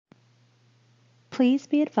Please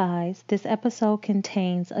be advised this episode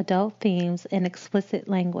contains adult themes and explicit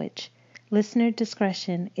language. Listener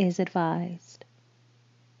discretion is advised.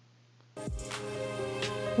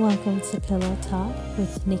 Welcome to Pillow Talk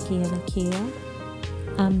with Nikki and Akia.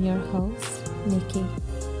 I'm your host, Nikki.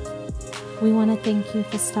 We want to thank you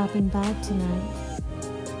for stopping by tonight.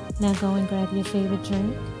 Now go and grab your favorite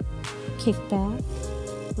drink, kick back,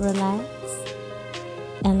 relax,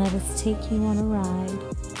 and let us take you on a ride.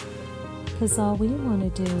 Because all we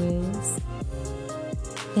want to do is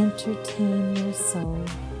entertain your soul.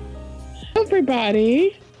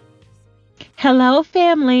 Everybody. Hello,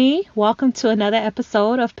 family. Welcome to another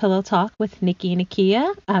episode of Pillow Talk with Nikki and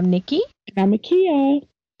Akia. I'm Nikki. I'm Akia.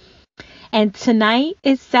 And tonight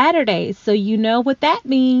is Saturday, so you know what that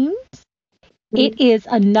means. It is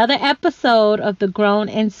another episode of the Grown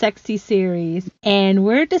and Sexy series, and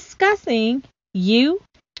we're discussing you,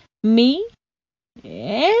 me,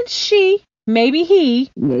 and she, maybe he,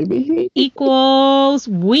 equals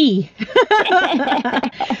we.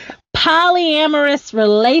 Polyamorous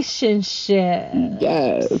relationship.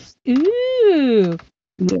 Yes. Ooh.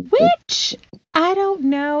 Yes. Which I don't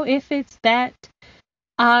know if it's that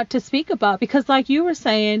to speak about, because like you were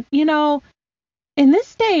saying, you know, in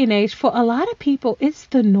this day and age, for a lot of people, it's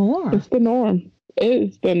the norm. It's the norm.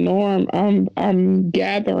 It's the norm. I'm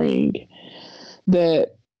gathering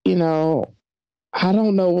that, you know, I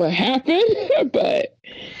don't know what happened, but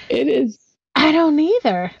it is. I don't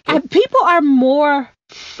either. People are more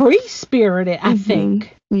free spirited, I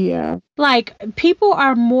think. Yeah. Like people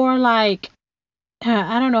are more like,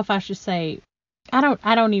 I don't know if I should say, I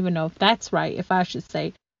don't even know if that's right. If I should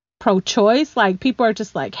say pro-choice, like people are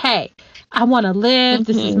just like, hey, I want to live.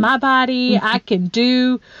 This is my body. I can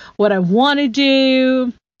do what I want to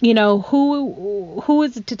do. You know, who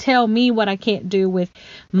is it to tell me what I can't do with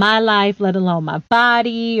my life, let alone my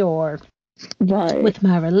body or with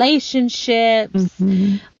my relationships.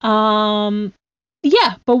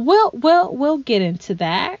 Yeah, but we'll get into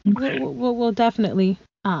that. We'll definitely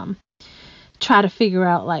try to figure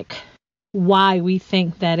out like why we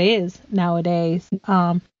think that is nowadays.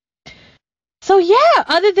 So yeah,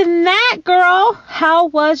 other than that, girl, how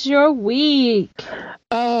was your week?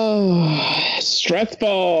 Oh,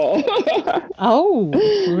 stressful. Oh,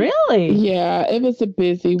 really? Yeah, it was a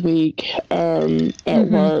busy week at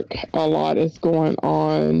work. A lot is going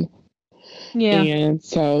on. Yeah. And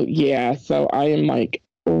so I am like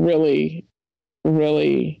really,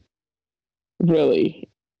 really, really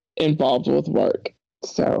involved with work.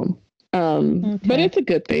 So but it's a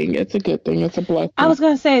good thing. It's a good thing. It's a blessing. I was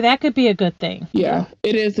gonna say that could be a good thing. Yeah,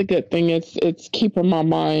 it is a good thing. It's keeping my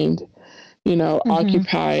mind, you know,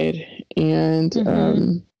 occupied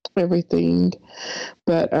and everything.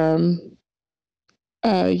 But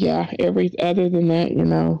yeah, other than that, you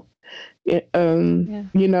know, you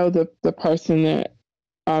know, the person that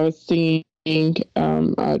I was seeing, you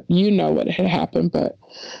know what had happened, but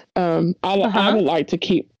I would like to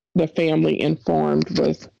keep the family informed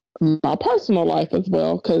with my personal life as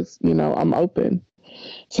well, because you know I'm open.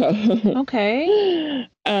 So okay.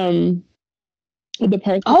 The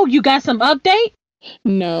person. Oh, you got some update?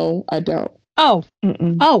 No, I don't. Oh.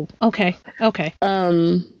 Oh, okay. Okay.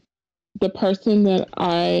 The person that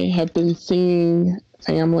I have been seeing,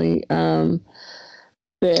 family,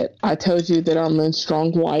 that I told you that I'm in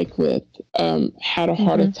strong like with, had a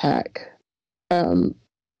heart attack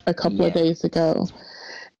a couple of days ago.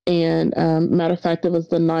 And matter of fact, it was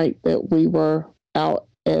the night that we were out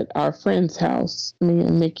at our friend's house. Me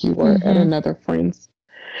and Nikki were at another friend's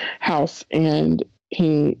house, and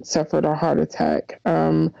he suffered a heart attack.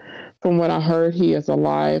 From what I heard, he is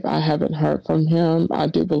alive. I haven't heard from him. I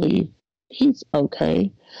do believe he's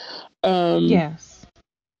okay. Yes.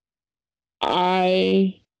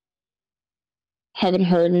 I haven't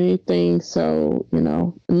heard anything. So, you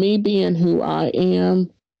know, me being who I am,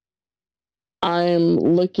 I'm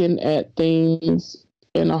looking at things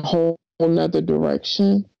in a whole nother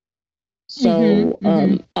direction. So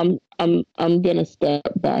I'm gonna step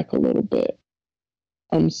back a little bit.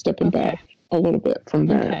 I'm stepping back a little bit from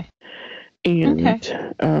that.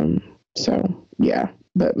 And so yeah.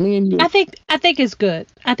 But me and you, I think it's good.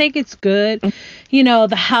 I think it's good. You know,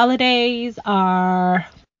 the holidays are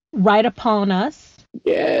right upon us.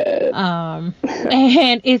 Yeah.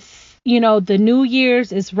 And it's, you know, the New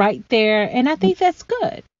Year's is right there, and I think that's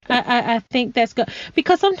good. I think that's good,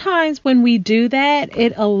 because sometimes when we do that,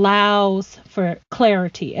 it allows for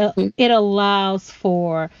clarity. It allows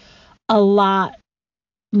for a lot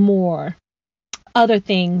more other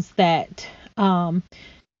things that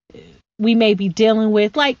we may be dealing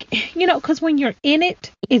with, like, you know, because when you're in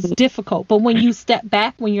it, it's difficult. But when you step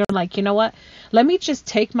back, when you're like, you know what, let me just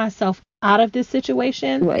take myself out of this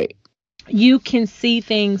situation, Right. you can see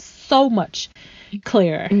things so much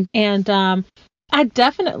clearer. And I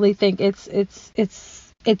definitely think it's good.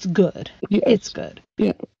 Yes. It's good.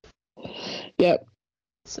 Yeah. Yep.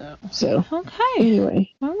 So okay.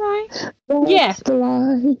 Anyway. All right. That's the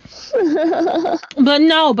life.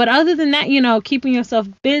 But other than that, you know, keeping yourself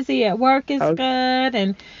busy at work is good.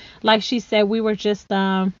 And like she said, we were just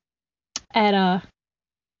at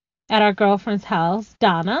our girlfriend's house,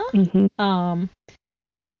 Donna.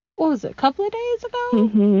 What was it, a couple of days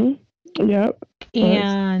ago? Yep.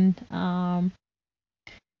 And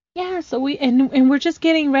so we're just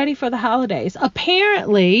getting ready for the holidays.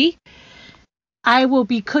 Apparently I will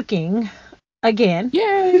be cooking again.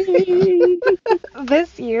 Yay!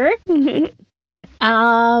 This year. But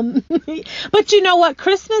you know what?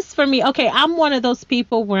 Christmas for me, okay, I'm one of those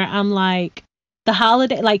people where I'm like, the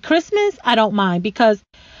holiday, like Christmas, I don't mind because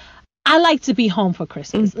I like to be home for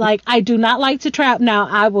Christmas. Like, I do not like to travel. Now,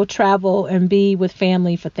 I will travel and be with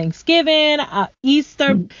family for Thanksgiving,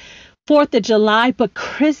 Easter, 4th of July, but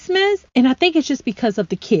Christmas, and I think it's just because of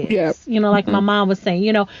the kids. You know, like my mom was saying,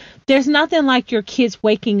 you know, there's nothing like your kids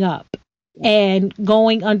waking up and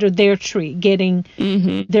going under their tree, getting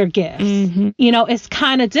their gifts. You know, it's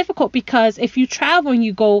kind of difficult because if you travel and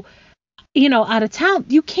you go, you know, out of town,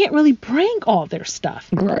 you can't really bring all their stuff.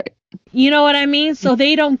 Right. You know what I mean? So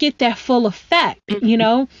they don't get that full effect, you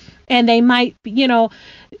know, and they might, you know,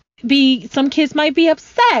 some kids might be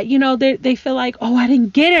upset, you know, they feel like, oh, I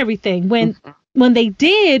didn't get everything when they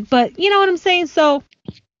did, but you know what I'm saying? So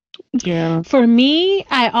yeah, for me,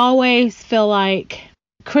 I always feel like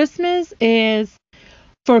Christmas is,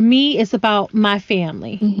 for me, it's about my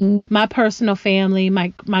family, my personal family,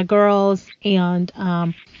 my girls,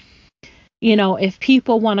 and you know, if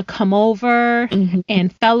people want to come over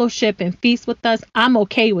and fellowship and feast with us, I'm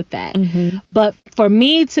okay with that. But for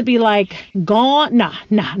me to be like gone, nah,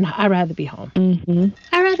 I'd rather be home.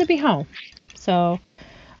 I'd rather be home. So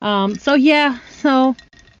so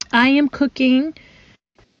I am cooking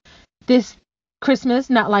this Christmas,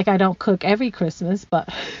 not like I don't cook every Christmas,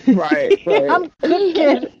 but right. I'm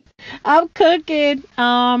cooking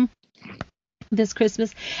this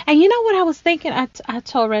Christmas. And you know what I was thinking? I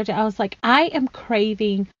told Reggie, I was like, I am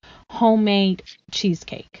craving homemade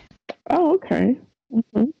cheesecake. Oh, okay.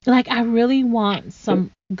 Like, I really want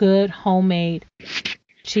some good homemade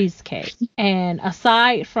cheesecake. And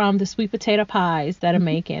aside from the sweet potato pies that I'm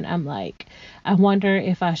making, I'm like, I wonder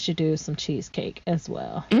if I should do some cheesecake as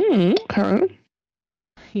well. Okay.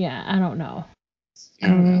 Yeah, I don't know.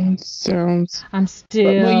 Sounds. I'm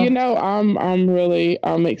still. Well, you know, I'm really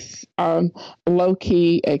low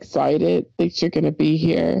key excited that you're gonna be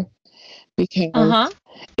here because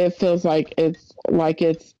it feels like it's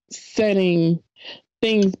setting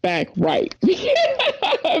things back right.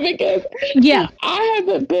 Because I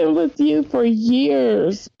haven't been with you for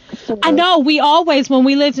years. I know, we always, when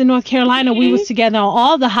we lived in North Carolina, we was together on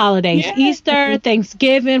all the holidays, Easter,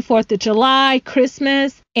 Thanksgiving, 4th of July,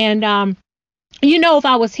 Christmas, and you know, if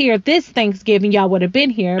I was here this Thanksgiving, y'all would have been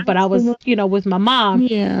here, but I was, you know, with my mom.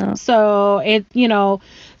 Yeah. So it, you know,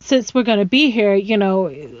 since we're gonna be here, you know,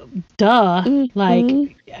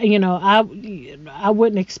 like, you know, I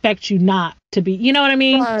wouldn't expect you not to be, you know what I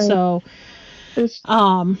mean? Right. So,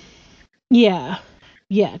 yeah,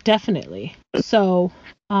 definitely. So,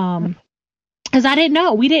 because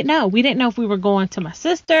we didn't know if we were going to my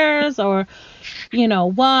sister's or, you know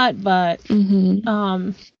what, but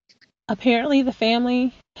apparently the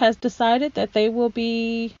family has decided that they will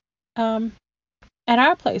be at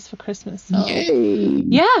our place for Christmas. So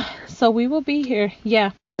so we will be here.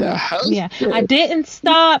 Yeah. I didn't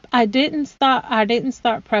start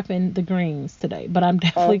prepping the greens today, but I'm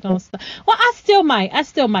definitely gonna start. Well, I still might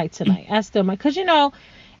tonight. Because you know,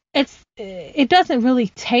 it doesn't really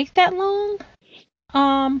take that long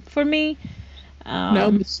for me.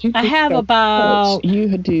 No, but I have about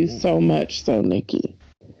you do so much, so Nikki.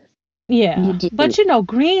 Yeah, but you know,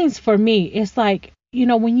 greens for me, it's like, you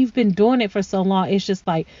know, when you've been doing it for so long, it's just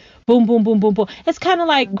like boom, boom, boom, boom, boom. It's kind of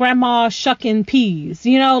like grandma shucking peas,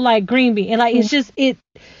 you know, like green bean. And like, it's just,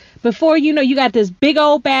 before you know, you got this big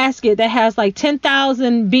old basket that has like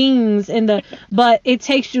 10,000 beans but it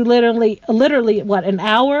takes you literally, what, an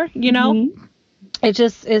hour, you know? It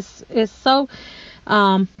just is so, so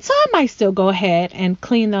I might still go ahead and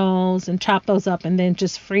clean those and chop those up and then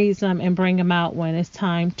just freeze them and bring them out when it's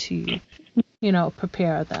time to, you know,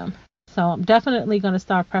 prepare them. So I'm definitely going to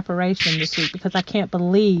start preparation this week because I can't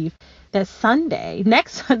believe that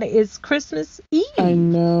next Sunday is Christmas Eve. I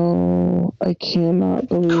know. I cannot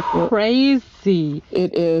believe it. Crazy.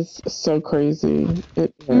 It is so crazy.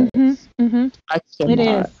 It is. Mm-hmm. I cannot. It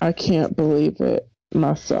is. I can't believe it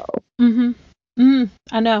myself. I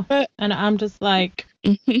know. And I'm just like,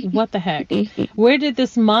 what the heck? Where did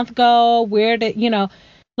this month go? Where did,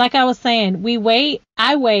 like I was saying,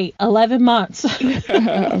 I wait 11 months for this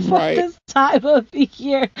time of the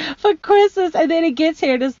year for Christmas, and then it gets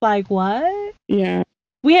here and it's like, what? Yeah.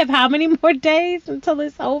 We have how many more days until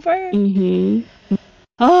it's over?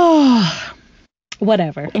 Oh,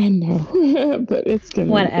 whatever. I know, but it's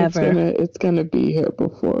gonna be here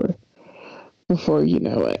before you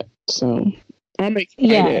know it. So I'm excited.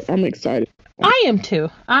 Yes. I'm excited. I am too.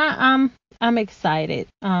 I'm excited.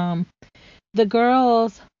 The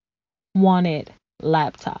girls wanted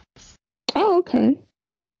laptops. Oh, okay.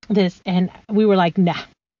 And we were like, nah.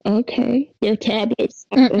 Okay. Their tablets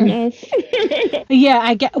are enough. Yeah,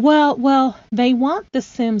 I get. Well, they want the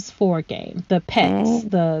Sims 4 game, the pets.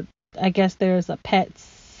 I guess there's a Pets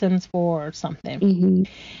Sims 4 or something.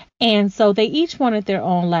 And so they each wanted their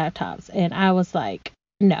own laptops, and I was like,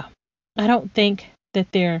 no, I don't think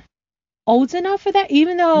that they're old enough for that,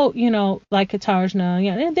 even though, like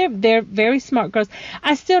Katarzyna, they're very smart girls.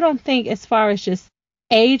 I still don't think, as far as just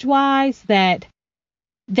age wise, that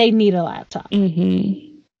they need a laptop.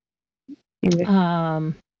 I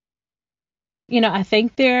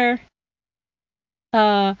think their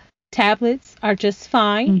tablets are just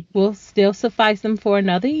fine. Will still suffice them for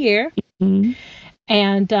another year.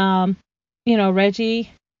 And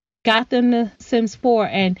Reggie got them the Sims 4,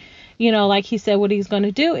 and like he said, what he's going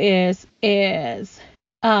to do is his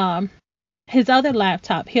other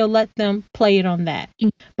laptop, he'll let them play it on that,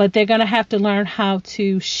 but they're going to have to learn how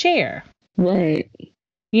to share. Right.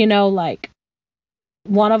 Like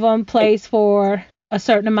one of them plays for a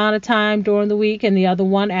certain amount of time during the week, and the other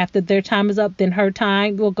one, after their time is up, then her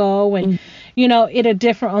time will go, and it'll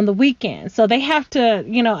differ on the weekend. So they have to,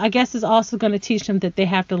 I guess it's also going to teach them that they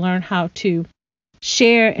have to learn how to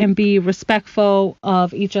share and be respectful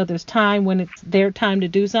of each other's time when it's their time to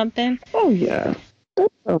do something. Oh yeah.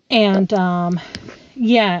 And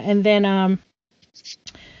and then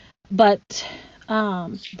but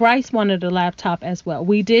Bryce wanted a laptop as well.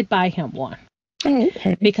 We did buy him one. Oh,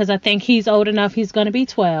 okay. Because I think he's old enough. He's going to be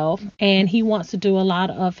 12, and he wants to do a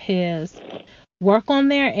lot of his work on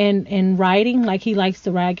there and writing. Like he likes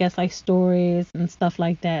to write, I guess, like stories and stuff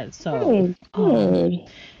like that. So good.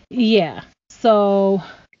 Yeah. So,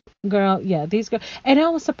 these girls, and I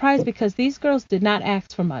was surprised because these girls did not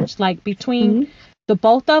ask for much. Like between the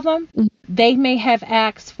both of them, they may have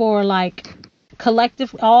asked for like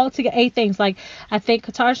collective all together 8 things. Like I think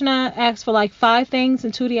Katarzyna asked for like 5 things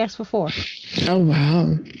and Tootie asked for 4. Oh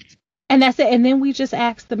wow. And that's it. And then we just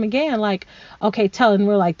asked them again, like, okay, and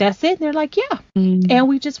we're like, that's it. And they're like, yeah. And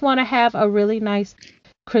we just want to have a really nice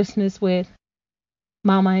Christmas with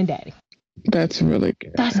Mama and Daddy. That's really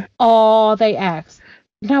good. That's all they asked.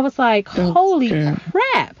 And I was like, holy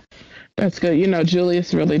crap. That's good.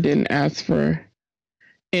 Julius really didn't ask for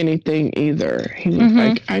anything either. He was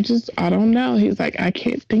like, I don't know. He's like, I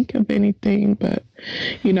can't think of anything, but,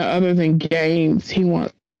 other than games, he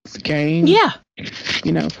wants games. Yeah.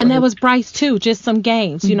 And that was Bryce too, just some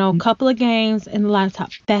games, a couple of games and the laptop.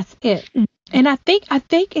 That's it. And I think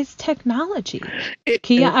it's technology,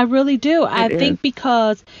 Kia. I really do. I think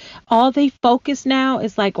because all they focus now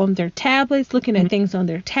is like on their tablets, looking at things on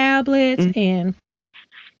their tablets, and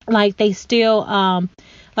like they still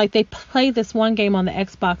like they play this one game on the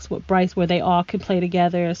Xbox with Bryce where they all can play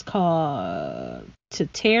together. It's called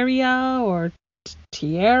Tierra or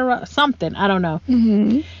Tierra something. I don't know.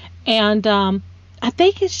 And I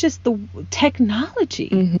think it's just the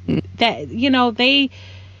technology that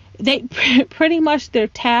they pretty much their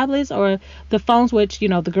tablets or the phones, which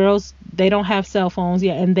the girls, they don't have cell phones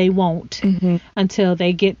yet, and they won't until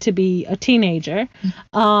they get to be a teenager.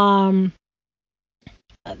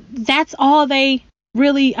 That's all they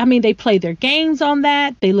really. I mean, they play their games on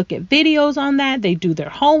that, they look at videos on that, they do their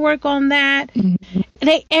homework on that.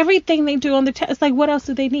 Everything they do on the it's like, what else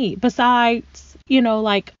do they need besides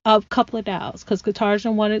like a couple of dolls? Because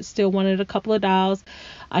Katarzyna still wanted a couple of dolls.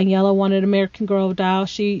 Aniela wanted American Girl doll.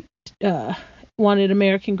 She wanted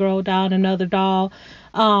American Girl doll and another doll.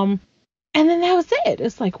 And then that was it.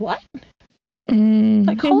 It's like, what?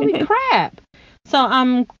 Like, holy crap.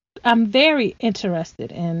 So I'm very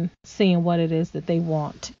interested in seeing what it is that they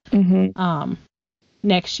want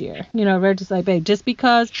next year. Reggie's like, babe, just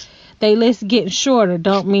because they list getting shorter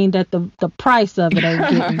don't mean that the price of it ain't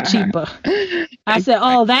getting cheaper. I said,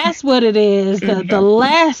 oh, that's what it is. The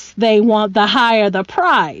less they want, the higher the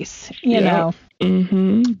price, you know.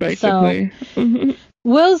 Basically. So,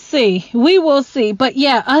 we'll see. We will see. But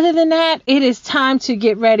yeah, other than that, it is time to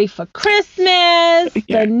get ready for Christmas,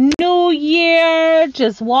 the new year,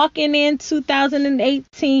 just walking in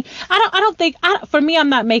 2018. I don't think, for me, I'm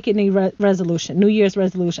not making any resolution, New Year's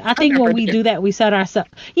resolution. I think when we do that, we set ourselves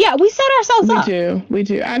up. We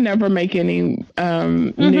do. I never make any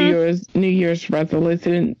New Year's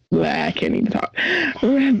resolution. I can't even talk.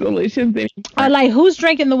 Resolutions anymore. Like, who's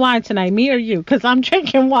drinking the wine tonight, me or you? Because I'm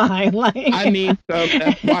drinking wine. Like, I need some.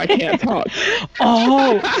 That's why I can't talk.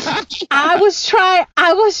 Oh, I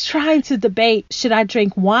was trying to debate, should I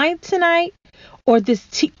drink wine tonight or this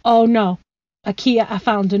tea? Oh no, Akia, I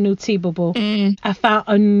found a new tea, boo boo. I found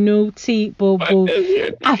a new tea, boo boo.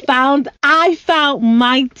 I found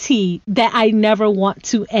my tea that I never want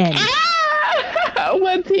to end.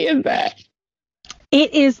 What tea is that?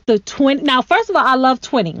 It is the Now, first of all, I love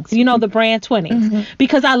Twinings. You know the brand Twinings,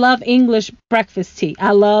 because I love English breakfast tea.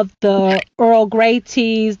 I love the Earl Grey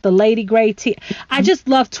teas, the Lady Grey tea. I just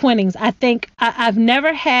love Twinings. I think I've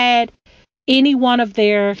never had any one of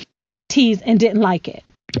their teas and didn't like it.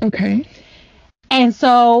 Okay. And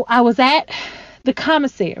so I was at the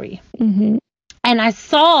commissary and I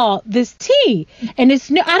saw this tea, and it's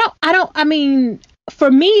new. I mean, for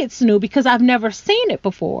me, it's new because I've never seen it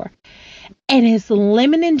before. And it's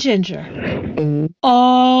lemon and ginger. Lemon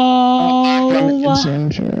and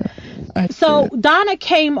ginger. So Donna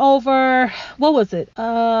came over. What was it?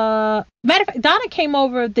 Matter of fact, Donna came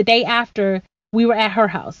over the day after we were at her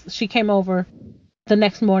house. She came over the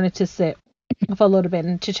next morning to sit for a little bit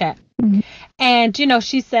and to chat. And,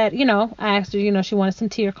 she said, I asked her, she wanted some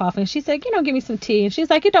tea or coffee. And she said, give me some tea. And she's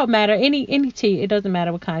like, it don't matter. Any tea. It doesn't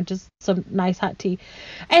matter what kind. Just some nice hot tea.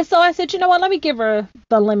 And so I said, you know what? Let me give her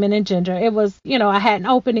the lemon and ginger. It was, I hadn't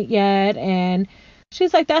opened it yet. And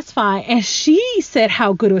she's like, that's fine. And she said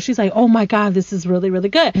how good it was. She's like, oh, my God, this is really, really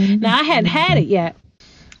good. Now, I hadn't had it yet.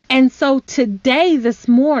 And so this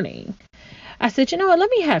morning, I said, you know what? Let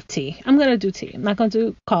me have tea. I'm going to do tea. I'm not going to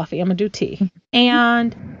do coffee. I'm going to do tea.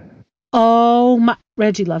 And oh my,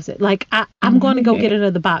 Reggie loves it. Like I'm going to go get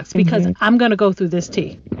another box because I'm going to go through this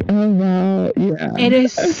tea. Oh wow, yeah. It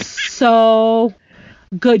is so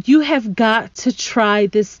good. You have got to try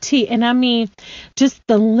this tea. And I mean, just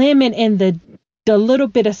the lemon and the little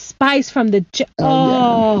bit of spice from the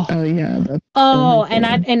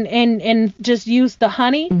and just use the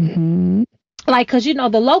honey. Like, because,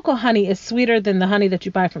 the local honey is sweeter than the honey that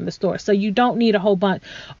you buy from the store. So you don't need a whole bunch.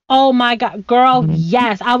 Oh, my God. Girl,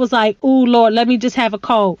 yes. I was like, oh, Lord, let me just have a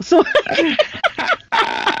cold. So, girl,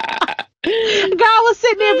 I was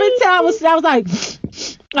sitting there every time. I was like,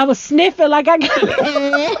 I was sniffing like I got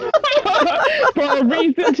for a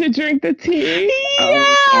reason to drink the tea.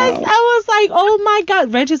 Yes. Wow. I was like, oh, my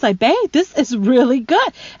God. Reggie's like, babe, this is really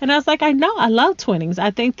good. And I was like, I know. I love Twinings.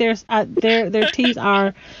 I think their teas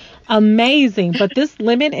are amazing, but this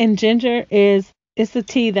lemon and ginger it's a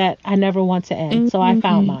tea that I never want to end. So I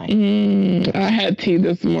found mine. I had tea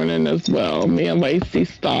this morning as well. Me and Lacey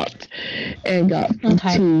stopped and got some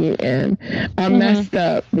tea, and I messed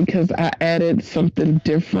up because I added something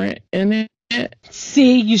different in it.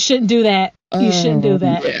 See, you shouldn't do that. You shouldn't do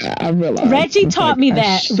that. Yeah, I realized. Reggie taught me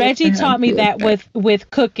that. Reggie taught me that with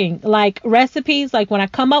cooking. Like recipes, like when I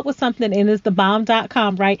come up with something and it's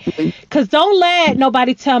thebomb.com, right? Because don't let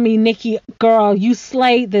nobody tell me, Nikki, girl, you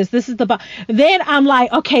slayed this. This is the bomb. Then I'm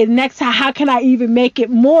like, okay, next time, how can I even make it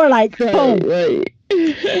more like boom? Right.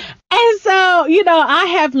 And so, I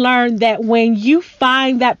have learned that when you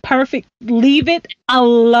find that perfect, leave it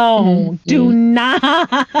alone. Do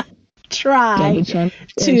not try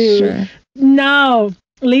to. No,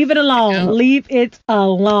 leave it alone. Yeah. Leave it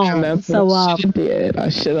alone. That's what I did. I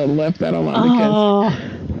should have left that alone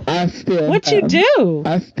because I still. You do?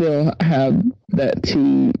 I still have that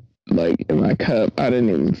tea like in my cup. I didn't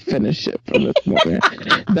even finish it from this morning.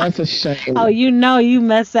 That's a shame. Oh, you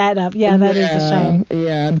messed that up. Yeah, that is a shame.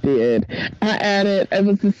 Yeah, I did. I added. It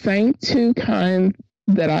was the same two kinds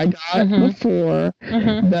that I got before.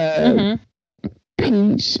 The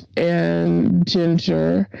peach and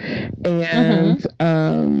ginger and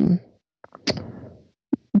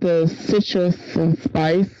the citrus and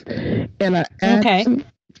spice, and I added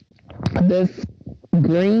this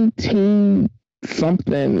green tea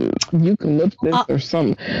something eucalyptus or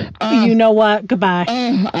something. You know what? Goodbye.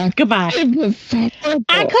 Goodbye. It was so horrible.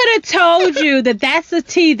 I could have told you that that's a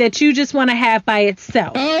tea that you just want to have by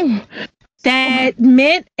itself. that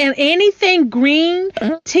mint and anything green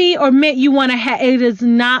tea or mint you want to have, it is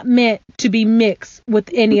not meant to be mixed with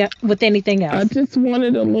anything else. I just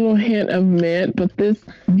wanted a little hint of mint, but this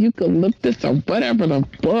eucalyptus or whatever the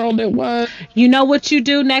world it was. You know what you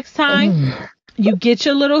do next time? You get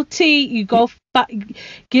your little tea, you go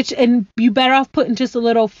and you better off putting just a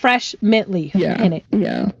little fresh mint leaf in it.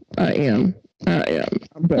 Yeah, I am.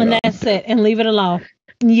 And that's it, and leave it alone.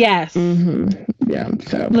 Yes. Yeah.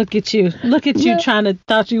 So look at you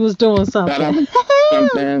thought you was doing something.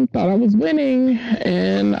 Thought I was winning,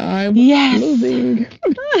 and I was losing.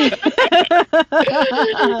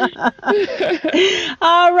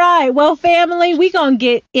 All right. Well, family, we're going to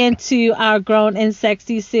get into our Grown and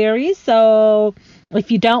Sexy series. So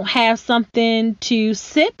if you don't have something to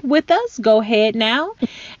sip with us, go ahead now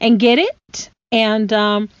and get it. And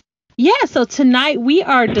so tonight we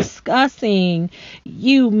are discussing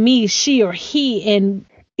you, me, she, or he, and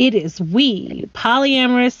it is we,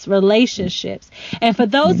 polyamorous relationships. And for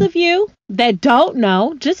those of you that don't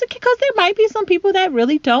know, just because there might be some people that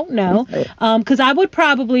really don't know, because I would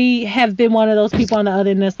probably have been one of those people on the other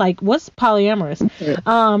end that's like, what's polyamorous?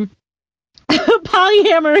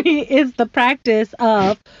 Polyamory is the practice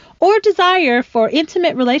of or desire for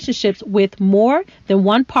intimate relationships with more than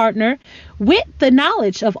one partner with the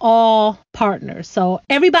knowledge of all partners. So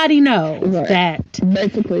everybody knows that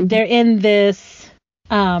basically they're in this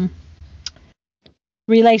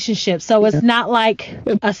relationship. So it's not like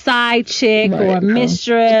a side chick or a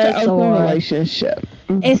mistress it's an open relationship.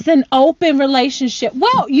 It's an open relationship.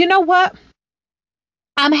 Well, you know what?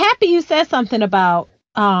 I'm happy you said something about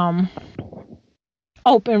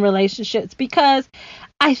open relationships, because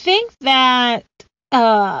I think that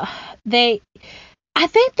they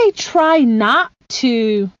try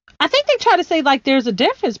to say like there's a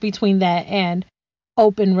difference between that and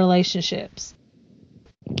open relationships.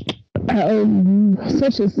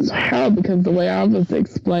 Such as how, because the way I was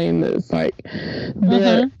explaining this, like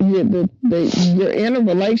you're in a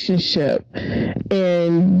relationship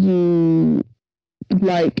and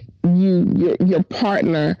your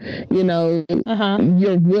partner, you're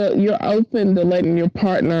open to letting your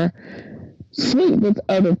partner sleep with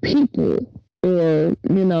other people or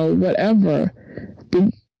whatever,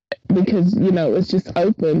 because it's just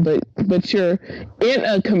open, but you're in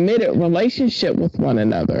a committed relationship with one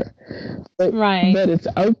another, but it's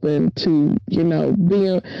open to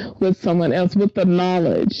being with someone else with the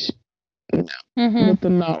knowledge. With the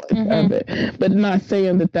knowledge of it, but not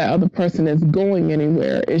saying that other person is going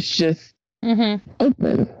anywhere. It's just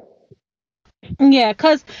open. Yeah,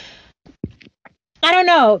 because I don't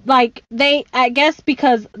know, like I guess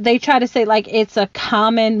because they try to say like it's a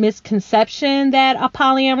common misconception that a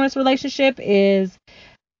polyamorous relationship is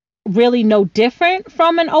really no different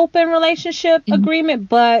from an open relationship agreement,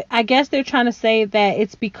 but I guess they're trying to say that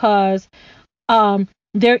it's because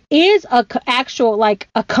there is actual like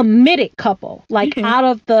a committed couple, like out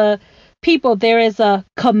of the people there is a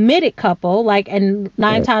committed couple, like, and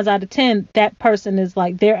 9 times out of 10 that person is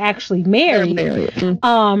like they're actually married.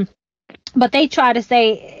 But they try to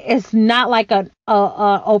say it's not like a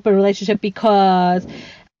open relationship because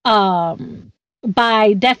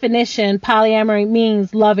by definition polyamory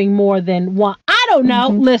means loving more than one. I don't know.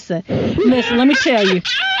 Listen, let me tell you.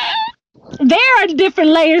 There are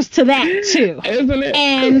different layers to that too, isn't it?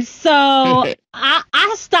 And so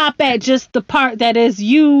I stop at just the part that is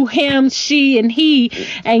you, him, she, and he,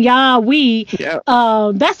 and y'all, we. Yep.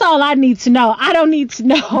 That's all I need to know. I don't need to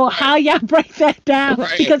know how y'all break that down,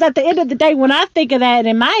 because at the end of the day, when I think of that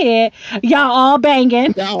in my head, y'all all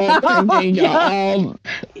banging, y'all all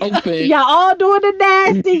open, y'all all doing the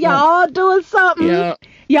nasty, y'all all doing something. Yep.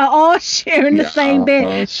 Y'all all sharing the same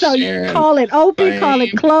bed. So you call it open, call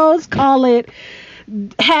it closed, call it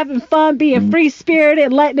having fun, being free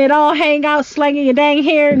spirited, letting it all hang out, slanging your dang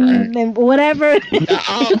hair and whatever.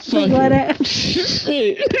 Whatever.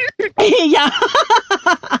 Y'all.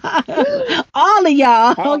 All of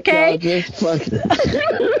y'all, okay?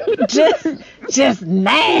 Just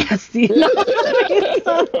nasty. You know what I mean?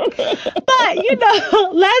 But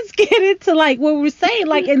let's get into like what we're saying.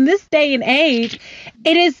 Like in this day and age,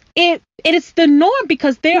 it is the norm,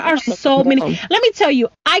 because there are so many. Let me tell you,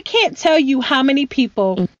 I can't tell you how many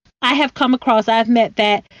people I have come across, I've met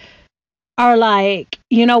that are like,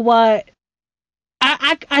 you know what,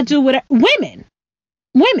 I do what women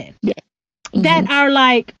that are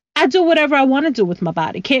like, I do whatever I want to do with my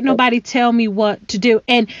body. Can't nobody tell me what to do.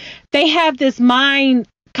 And they have this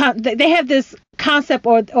they have this concept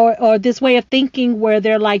or this way of thinking where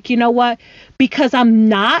they're like, you know what, because I'm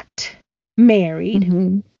not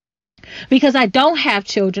married, because I don't have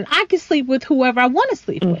children, I can sleep with whoever I want to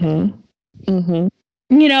sleep with.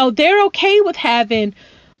 Mm-hmm. You know, they're okay with having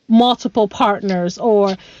multiple partners,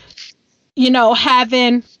 or, you know,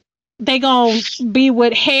 having, they gonna be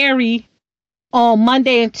with Harry on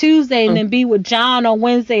Monday and Tuesday, and then be with John on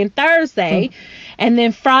Wednesday and Thursday, and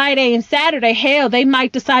then Friday and Saturday, hell, they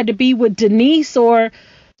might decide to be with Denise or,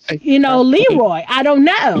 you know, Exactly. Leroy. I don't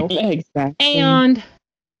know. Exactly. And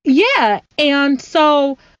yeah, and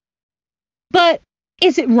so, but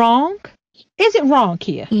is it wrong? Is it wrong,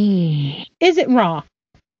 Kia? Is it wrong?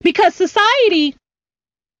 Because society,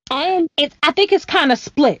 I think it's kind of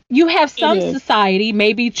split. You have some society,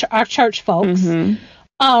 maybe our church folks,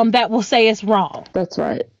 that will say it's wrong. That's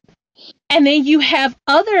right. And then you have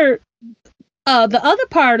the other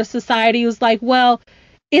part of society who's like, well,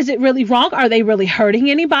 is it really wrong? Are they really hurting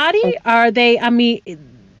anybody? Are they, I mean,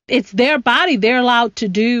 it's their body. They're allowed to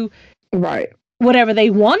do whatever they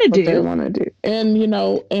want to do. And, you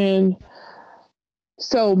know, and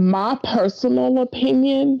so my personal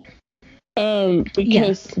opinion,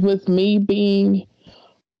 because with me being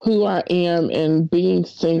who I am and being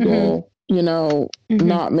single, you know,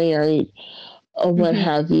 not married or what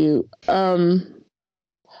have you,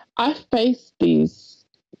 I face these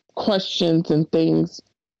questions and things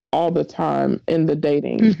all the time in the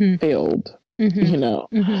dating field. You know,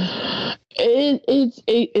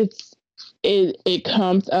 it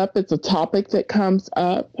comes up. It's a topic that comes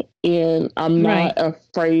up, and I'm not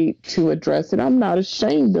afraid to address it. I'm not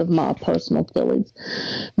ashamed of my personal feelings.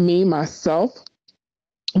 Me, myself,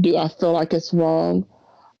 do I feel like it's wrong?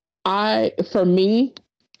 For me,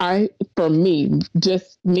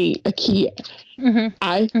 just me, Akia,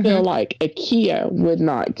 I feel like Akia would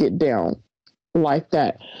not get down like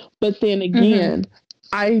that. But then again,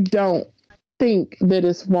 I don't think that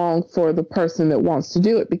it's wrong for the person that wants to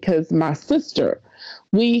do it, because my sister,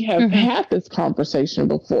 we have had this conversation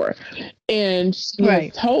before, and she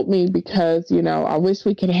has told me, because, you know, I wish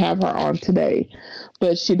we could have her on today,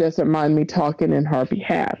 but she doesn't mind me talking in her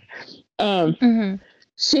behalf.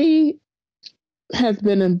 She has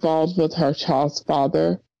been involved with her child's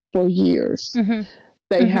father for years.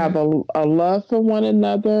 They have a love for one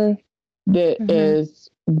another that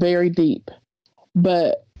is very deep,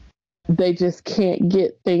 but they just can't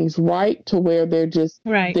get things right to where they're just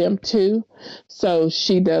them two. So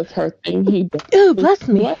she does her thing. He does. Ooh, bless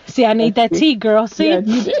me. What? See, I need that tea, girl. See,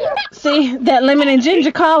 see that lemon and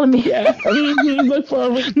ginger calling me. Look for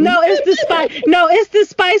no, it's the spice. No, it's the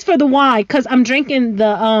spice for the wine, because I'm drinking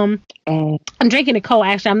the I'm drinking it cold.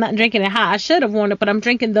 Actually, I'm not drinking it hot. I should have worn it, but I'm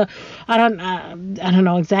drinking the I don't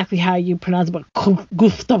know exactly how you pronounce it, but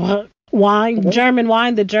Gustav wine, German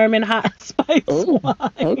wine, the German hot spice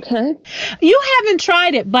wine. Okay. You haven't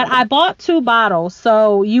tried it, but I bought 2 bottles,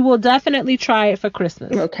 so you will definitely try it for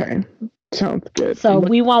Christmas. Okay. Sounds good. So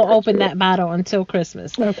we won't open that bottle until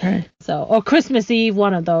Christmas. Okay. So, or Christmas Eve,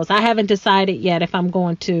 one of those. I haven't decided yet if I'm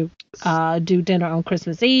going to do dinner on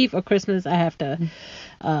Christmas Eve or Christmas. I have to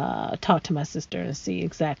talk to my sister and see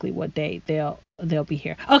exactly what day they'll be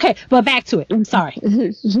here. Okay, but back to it. Sorry.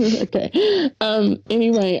 Okay.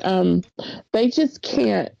 Anyway, they just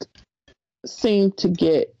can't seem to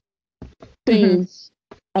get things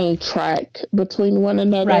on track between one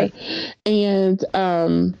another. And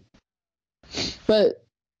but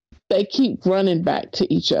they keep running back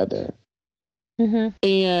to each other.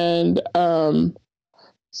 And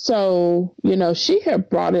so, you know, she had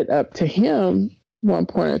brought it up to him one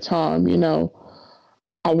point in time, you know,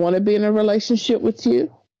 I want to be in a relationship with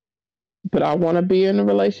you, but I want to be in a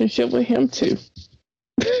relationship with him too.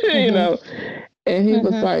 You know, and he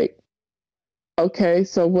was like, okay,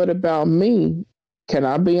 so what about me? Can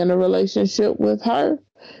I be in a relationship with her?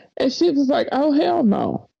 And she was like, oh, hell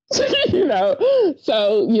no. You know,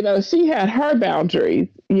 so, you know, she had her boundaries,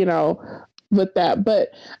 you know, with that. But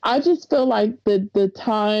I just feel like the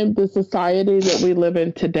society that we live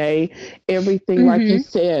in today, everything, like you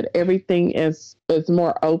said, everything is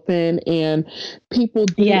more open, and people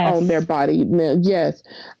do own their body. Now, yes,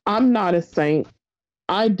 I'm not a saint.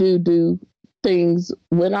 I do things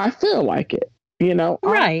when I feel like it. You know,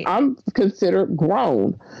 I'm considered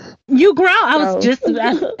grown. You grown.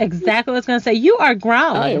 That's exactly what I was going to say. You are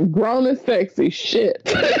grown. I am grown and sexy. Shit.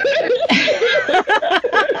 But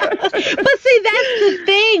see, that's the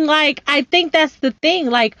thing. Like, I think that's the thing.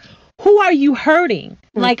 Like, who are you hurting?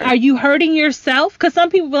 Like, are you hurting yourself? Because some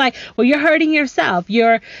people be like, well, you're hurting yourself.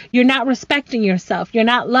 You're not respecting yourself. You're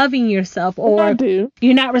not loving yourself. Or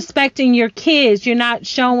you're not respecting your kids. You're not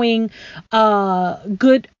showing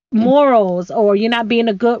good morals, or you're not being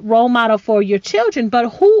a good role model for your children. But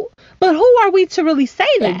who are we to really say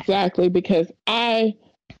that? Exactly, because I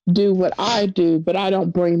do what I do, but I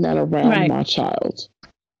don't bring that around my child.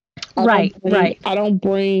 Right. I don't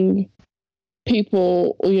bring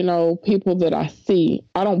people, people that I see.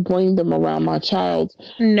 I don't bring them around my child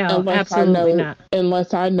No, absolutely not.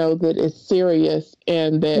 unless I know that it's serious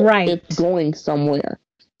and that it's going somewhere.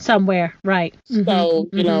 Somewhere, right. So,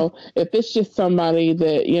 if it's just somebody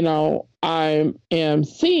that, I am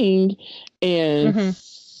seeing and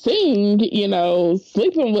seeing,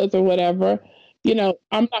 sleeping with or whatever,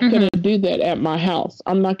 I'm not going to do that at my house.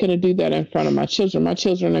 I'm not going to do that in front of my children. My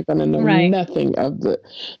children are going to know nothing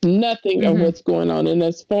of what's going on. And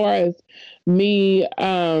as far as me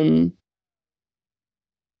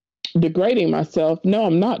degrading myself, no,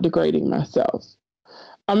 I'm not degrading myself.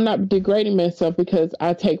 I'm not degrading myself because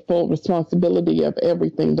I take full responsibility of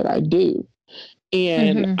everything that I do.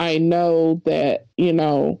 And I know that,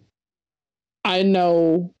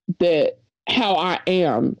 how I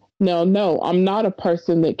am. No, I'm not a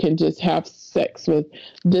person that can just have sex with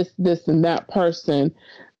this, and that person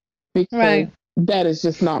because that is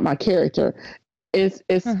just not my character. It's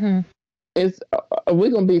we're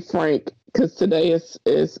going to be frank because today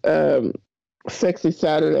is Sexy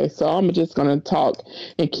Saturday, so I'm just going to talk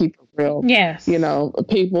and keep it real. Yes.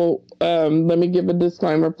 People, let me give a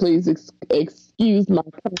disclaimer. Please excuse my...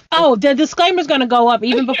 Oh, the disclaimer's going to go up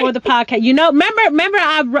even before the podcast. Remember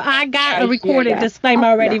I got a recorded disclaimer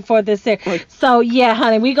already for this here. So, yeah,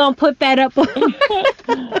 honey, we're going to put that up.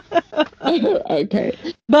 Okay.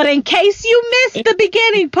 But in case you missed the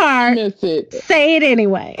beginning part, say it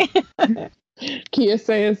anyway. Kia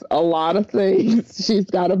says a lot of things. She's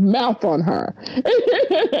got a mouth on her.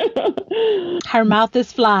 Her mouth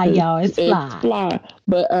is fly, y'all. It's fly. It's fly.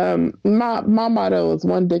 But my motto is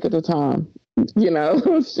one dick at a time.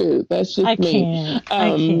 Shoot, that's just me. I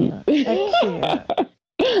can't.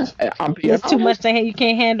 It's too much to handle. You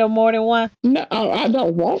can't handle more than one. No, I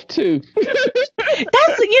don't want to.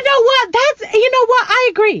 That's I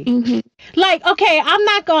agree. Like, okay, I'm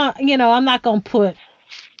not gonna put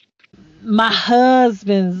my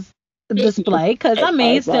husband's display because but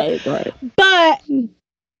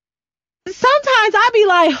sometimes I be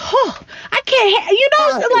like, I can't,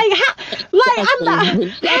 I'm not,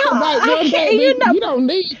 you don't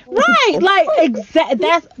need,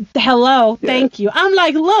 that's hello, thank you. I'm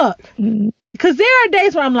like, look, because there are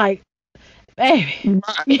days where I'm like, baby,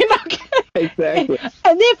 exactly,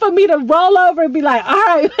 and then for me to roll over and be like, all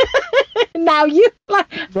right, now you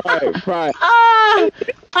right.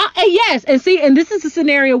 Yes, and see, and this is a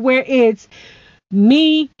scenario where it's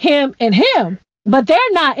me, him, and him, but they're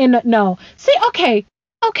not in no. See, okay,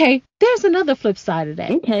 there's another flip side of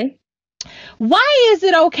that. Okay. Why is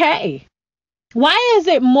it okay? Why is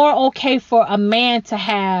it more okay for a man to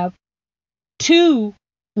have two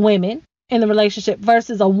women in the relationship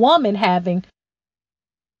versus a woman having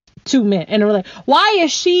two men in a relationship? Why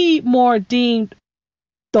is she more deemed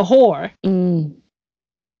the whore than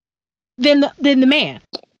the man?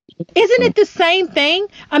 Isn't it the same thing?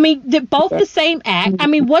 I mean, they're both the same act. I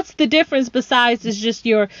mean, what's the difference besides it's just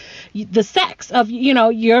the sex of,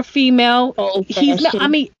 you're female. He's not. I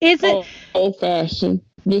mean, is it old fashioned?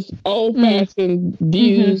 Just old fashioned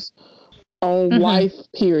views on life.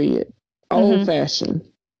 Period. Old fashioned.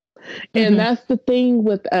 And that's the thing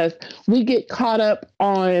with us. We get caught up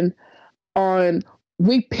on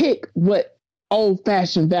we pick what old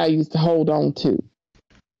fashioned values to hold on to.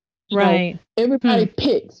 Right. Everybody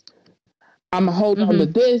picks. I'm gonna hold on to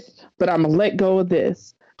this, but I'm gonna let go of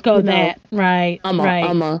this. That. Right. I'm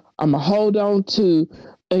gonna hold on to,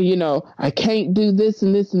 I can't do this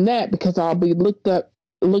and this and that because I'll be looked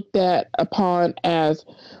at upon as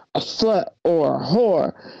a slut or a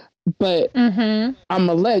whore. But I'm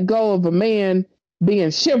gonna let go of a man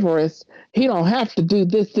being chivalrous. He don't have to do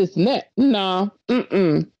this, and that. No.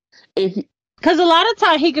 Because a lot of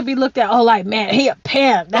times he could be looked at, man, he a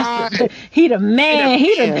pimp. He the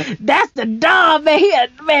man. That's the dog, man.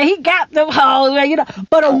 He got them hoes, man.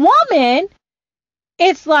 But a woman,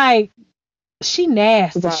 it's like she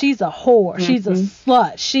nasty. Right. She's a whore. She's a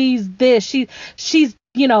slut. She's this. She's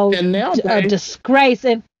a disgrace.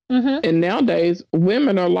 And nowadays,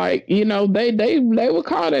 women are like, they would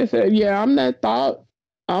call. They said, yeah, I'm that thought.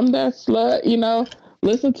 I'm that slut.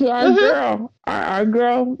 Listen to our girl. Our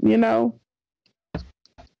girl.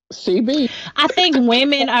 CB. I think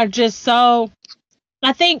women are just so.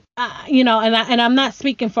 I think and I'm not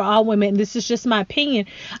speaking for all women. This is just my opinion.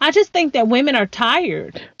 I just think that women are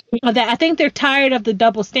tired of that. I think they're tired of the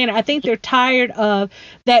double standard. I think they're tired of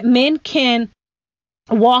that men can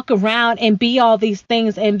walk around and be all these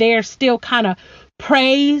things, and they're still kind of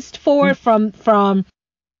praised for it from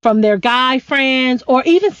their guy friends, or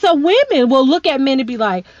even some women will look at men and be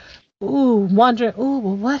like, wondering, well,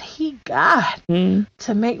 what he got Mm-hmm.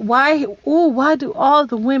 to make, why do all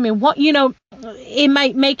the women want, it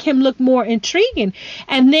might make him look more intriguing.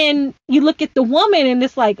 And then you look at the woman and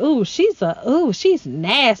it's like, she's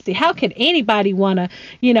nasty. How could anybody want to,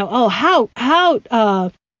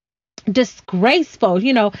 how disgraceful,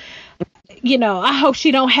 I hope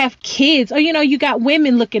she don't have kids. Or, you got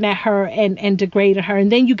women looking at her and degrading her.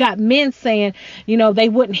 And then you got men saying, they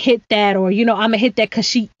wouldn't hit that, or, I'm gonna hit that because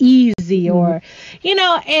she easy, or,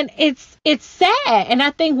 and it's sad. And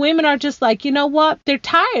I think women are just like, you know what? They're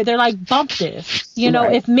tired. They're like, bump this.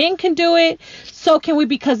 Right. If men can do it, so can we,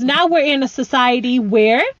 because now we're in a society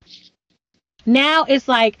where now it's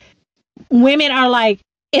like women are like,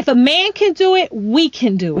 if a man can do it, we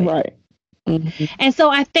can do it. Right. Mm-hmm. And so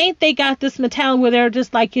I think they got this mentality where they're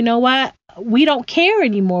just like, you know what? We don't care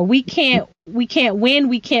anymore. We can't win.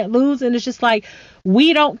 We can't lose. And it's just like,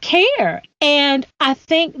 we don't care. And I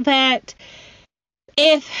think that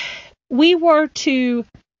if we were to,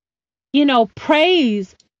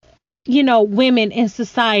 praise, women in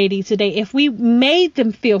society today, if we made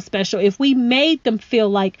them feel special, if we made them feel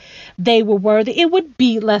like they were worthy, it would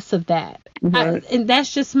be less of that. Right. And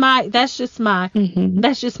that's just my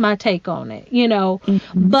take on it,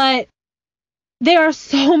 Mm-hmm. But there are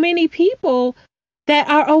so many people that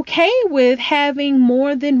are okay with having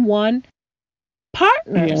more than one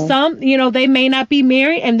partner. Yeah. Some, they may not be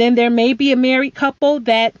married, and then there may be a married couple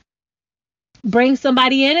that brings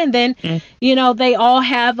somebody in, and then, they all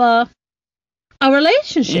have a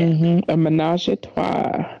relationship. Mm-hmm. A menage a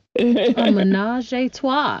trois. A menage a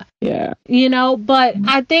trois. Yeah. But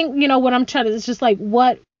I think, what I'm trying to, it's just like,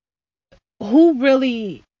 who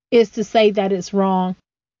really is to say that it's wrong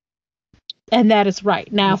and that it's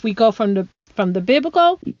right? Now, if we go from the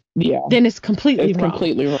biblical, yeah, then it's completely wrong.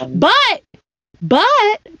 Completely wrong. But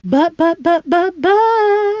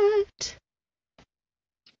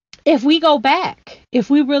if we go back, if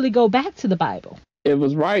we really go back to the Bible, it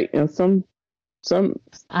was right in some. Say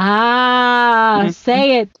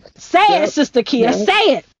it, Sister Kia,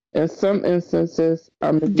 say it. In some instances,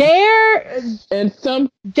 there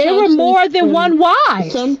were more than one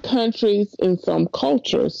wife. Some countries and some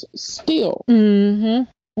cultures still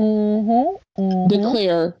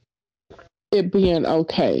declare it being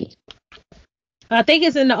okay. I think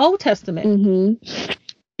it's in the Old Testament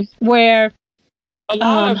where a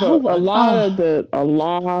lot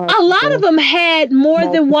of them had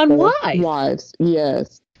more than one wife. Wives,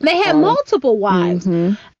 yes, they had multiple wives.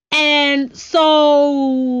 And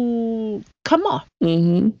so, come on.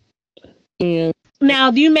 And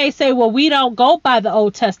now you may say, well, we don't go by the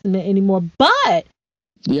Old Testament anymore, but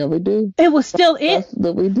yeah, we do. It was still it.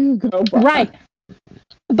 That we do go by. Right.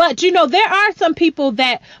 But there are some people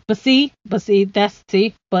that, but we're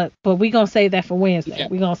gonna save that for Wednesday. Yeah.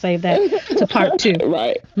 We're gonna save that to part 2,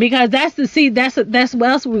 right? Because that's what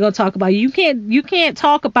else we're gonna talk about. You can't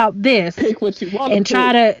talk about this. Pick what you want and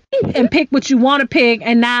try to and pick what you want to pick,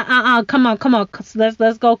 and now come on,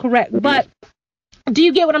 let's go correct. But do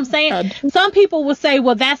you get what I'm saying? Some people will say,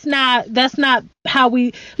 well, that's not how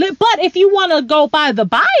we. But if you want to go by the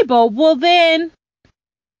Bible, well then.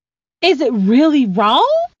 Is it really wrong?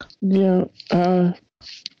 Yeah,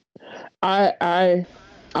 I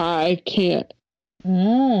can't.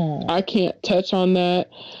 I can't touch on that.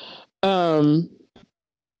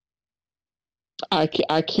 I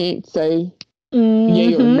can't say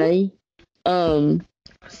yay or nay.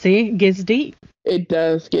 See, it gets deep. It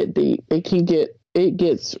does get deep. It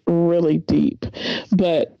gets really deep.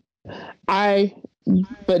 But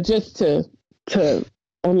just to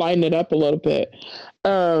lighten it up a little bit.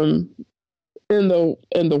 In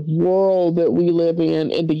the world that we live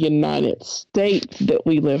in the United States that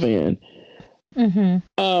we live in,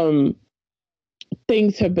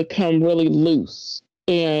 things have become really loose,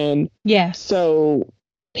 and yes, so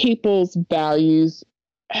people's values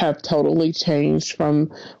have totally changed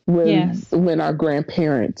from when our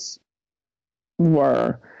grandparents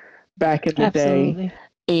were back in the day,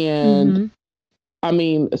 and I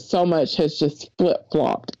mean, so much has just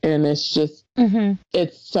flip-flopped, and it's just,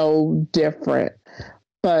 it's so different.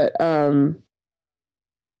 But,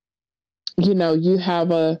 you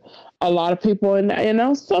have a lot of people,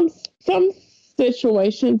 and, some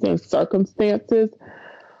situations and circumstances,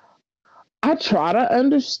 I try to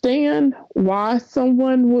understand why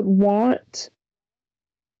someone would want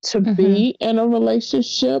to be in a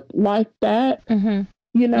relationship like that.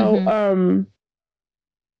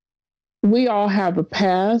 We all have a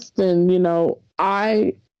past, and,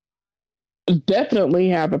 I definitely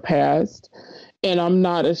have a past, and I'm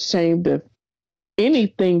not ashamed of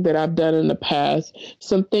anything that I've done in the past.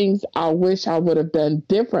 Some things I wish I would have done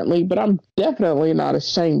differently, but I'm definitely not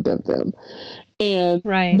ashamed of them. And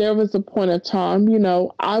Right. there was a point of time,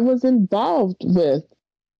 I was involved with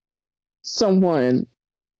someone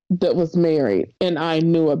that was married and I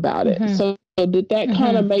knew about it. Mm-hmm. So did that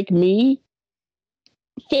kind Mm-hmm. of make me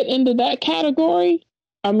fit into that category?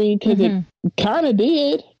 I mean, because it Mm-hmm. kind of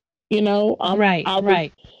did. Right. I was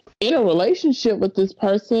Right. in a relationship with this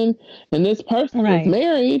person, and this person was Right.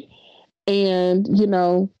 married, and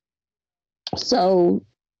so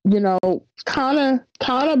kind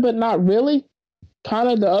of, but not really. Kind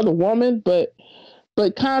of the other woman, but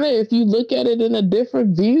kind of if you look at it in a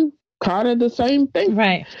different view, kind of the same thing.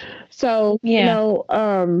 Right. So Yeah.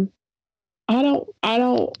 I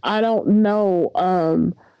don't know.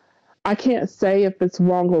 I can't say if it's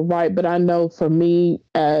wrong or right, but I know for me,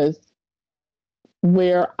 as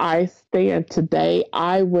where I stand today,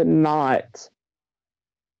 I would not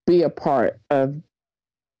be a part of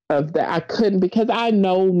that. I couldn't, because I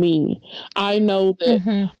know me. I know that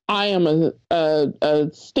Mm-hmm. I am a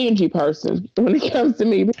stingy person when it comes to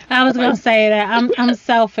me. I was gonna Like, say that I'm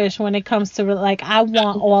selfish when it comes to, like, I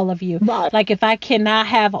want all of you. right, Like, if I cannot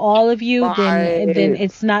have all of you, then right,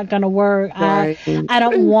 it's not gonna work. right. I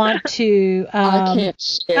don't want to. I can't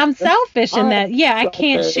share. I'm selfish in I'm that. Yeah, I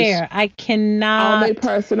can't selfish. share. I Only cannot.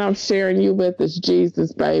 person I'm sharing you with is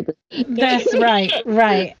Jesus, baby. That's right,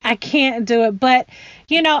 right. I can't do it. But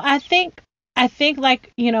I think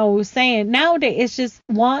like, we were saying, nowadays it's just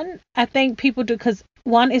one. I think people do, because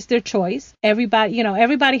one is their choice. Everybody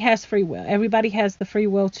has free will. Everybody has the free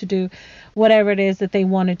will to do whatever it is that they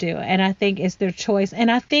want to do, and I think it's their choice. And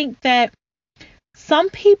I think that some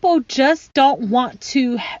people just don't want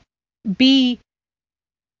to be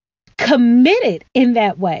committed in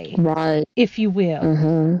that way, Right. if you will.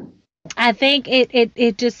 Mm-hmm. I think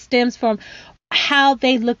it just stems from how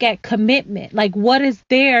they look at commitment. Like, what is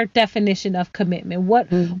their definition of commitment?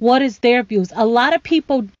 What is their views? A lot of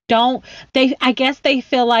people don't. I guess they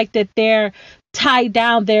feel like that they're tied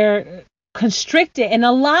down, they're constricted, and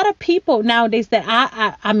a lot of people nowadays that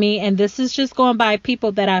I mean, and this is just going by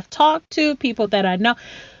people that I've talked to, people that I know.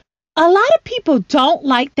 A lot of people don't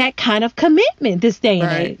like that kind of commitment this day and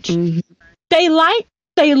Right. age. Mm-hmm.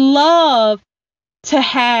 They love to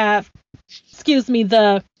have, excuse me,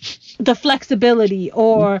 the flexibility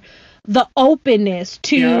or the openness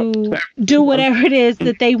to Yep. do whatever it is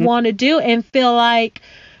that they want to do, and feel like,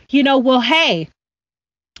 well, hey,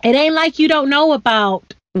 it ain't like you don't know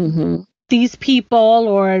about Mm-hmm. these people,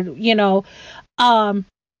 or where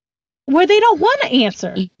they don't want to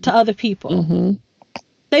answer to other people. Mm-hmm.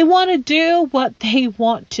 They want to do what they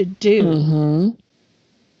want to do. Mm-hmm.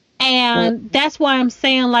 And that's why I'm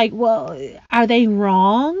saying, like, well, are they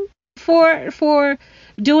wrong for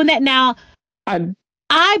doing that? Now,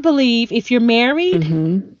 I believe if you're married,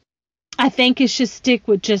 Mm-hmm. I think it should stick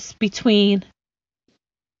with just between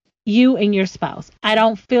you and your spouse. I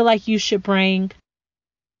don't feel like you should bring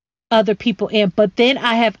other people in. But then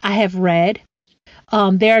I have read,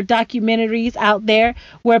 there are documentaries out there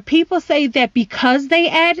where people say that because they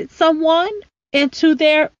added someone into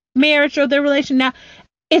their marriage or their relation, now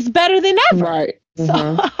it's better than ever. Right. So,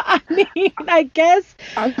 I mean, I guess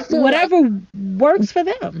whatever works for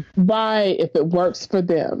them. Right, if it works for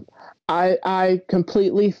them. I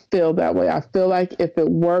completely feel that way. I feel like if it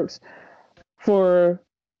works for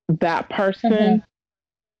that person,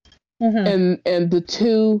 and the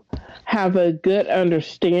two have a good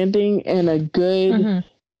understanding and a good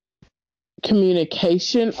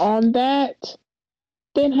communication on that,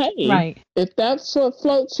 then hey, right. If that's what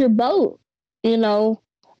floats your boat, and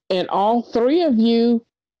all three of you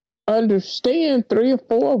understand, 3 or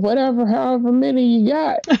 4, whatever, however many you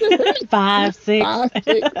got. 5, 6. 5,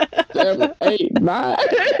 6, 7, 8, 9.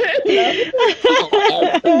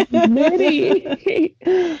 Many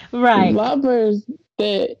right. lovers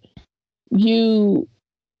that you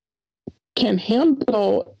can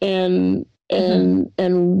handle and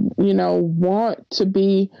want to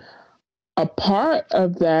be a part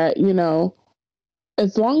of that,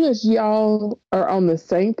 as long as y'all are on the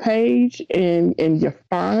same page and you're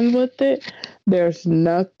fine with it, there's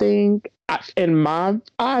nothing in my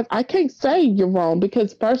eyes. I can't say you're wrong,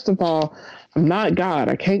 because first of all, I'm not God.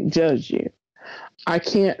 I can't judge you. I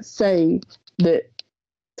can't say that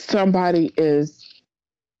somebody is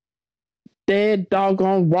dead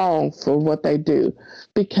doggone wrong for what they do,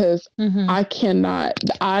 because I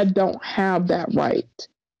don't have that right.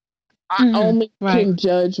 I only can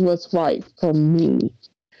judge what's right for me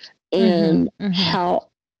and how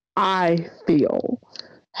I feel,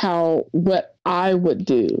 what I would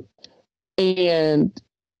do. And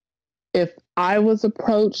if I was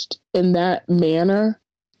approached in that manner,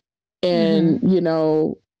 and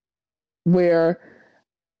where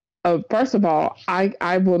first of all,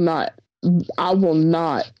 I will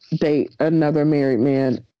not date another married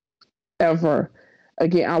man ever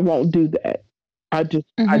again. I won't do that. I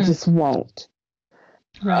just won't.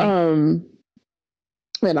 Right.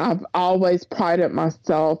 And I've always prided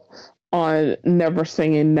myself on never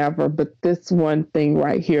saying never, but this one thing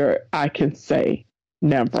right here, I can say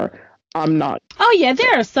never. I'm not. Oh yeah,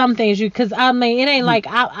 there are some things because I mean it ain't like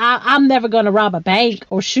I'm never gonna rob a bank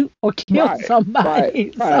or shoot or kill Right,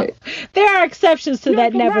 somebody. right. So there are exceptions to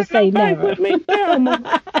that. Never say never. With me,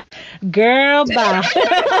 Girl, bye.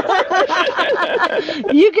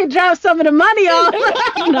 You can drop some of the money off.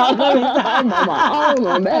 No, I'm on my own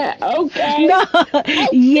on that. Okay. No,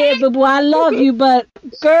 yeah, but boy, I love you, but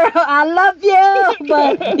girl, I love you,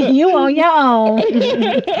 but you on your own.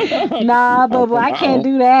 Nah, but boy, I can't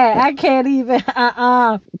do that. I can't even.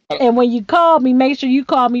 And when you call me, make sure you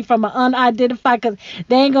call me from an unidentified, because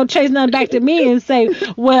they ain't gonna chase nothing back to me and say,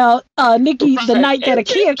 well, Nikki, the night that a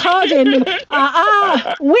kid called you, and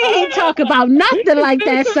we ain't talking about nothing like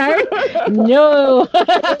that, sir. No.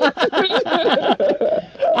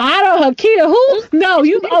 I don't, Hakia, who? No,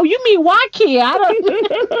 you mean Wakia. I don't.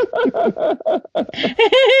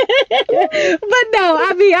 But no,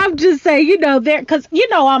 I mean, I'm just saying, there, because,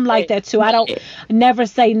 I'm like that too. I don't never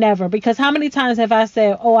say never, because how many times have I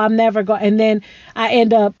said, oh, I'm never going, and then I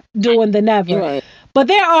end up doing the never. Right. But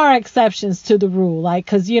there are exceptions to the rule, like,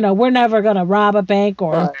 because, we're never going to rob a bank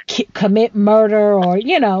or commit murder or,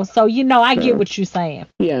 so, I get what you're saying.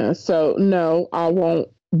 Yeah. So, no, I won't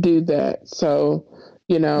do that. So,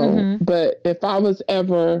 but if I was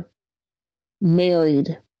ever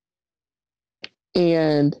married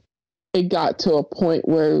and it got to a point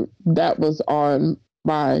where that was on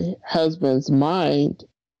my husband's mind,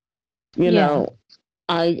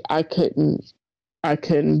 I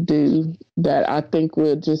couldn't do that. I think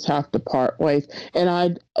we'll just have to part ways. And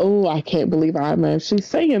I can't believe I'm actually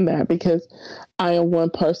saying that, because I am one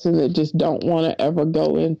person that just don't want to ever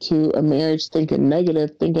go into a marriage thinking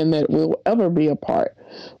negative, thinking that we'll ever be apart.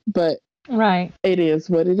 But right, it is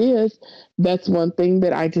what it is. That's one thing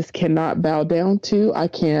that I just cannot bow down to. I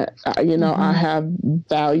can't, I have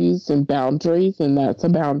values and boundaries, and that's a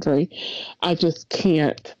boundary. I just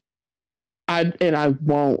can't. I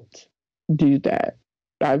won't do that.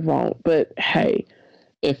 I won't. But hey,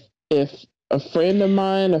 if a friend of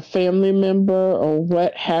mine, a family member, or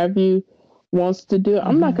what have you wants to do it,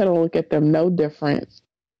 I'm not going to look at them no different.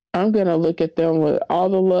 I'm going to look at them with all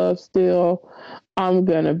the love still. I'm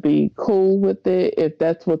going to be cool with it if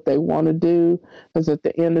that's what they want to do. Because at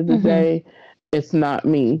the end of the day, it's not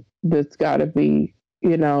me that's got to be,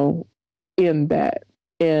 in that.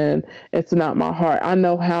 And it's not my heart. I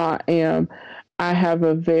know how I am. I have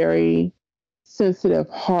a very sensitive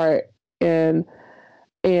heart, and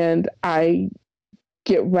I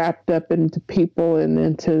get wrapped up into people and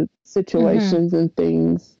into situations and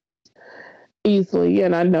things easily.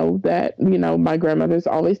 And I know that, my grandmother's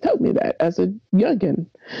always told me that as a youngin'.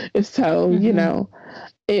 So,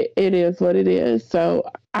 it is what it is. So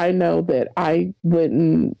I know that I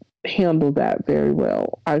wouldn't handle that very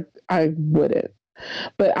well. I wouldn't.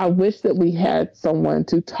 But I wish that we had someone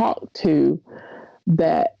to talk to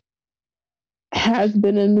that has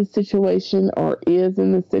been in the situation or is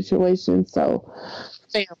in the situation. So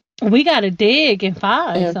we got to dig and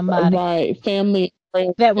find somebody. Right. Family and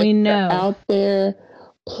friends that we know out there.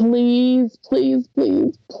 Please, please,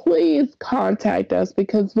 please, please contact us,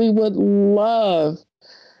 because we would love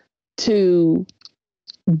to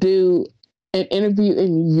do an interview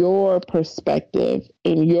in your perspective,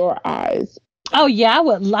 in your eyes. Oh yeah, I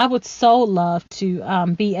would so love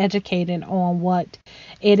to be educated on what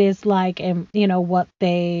it is like, and what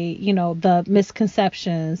they, the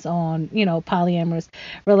misconceptions on, polyamorous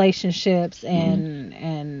relationships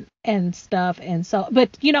and stuff. And so,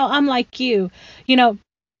 but I'm like you,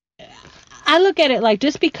 I look at it like,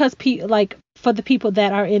 just because like for the people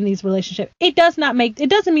that are in these relationships, it doesn't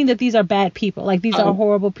mean that these are bad people. Like, these are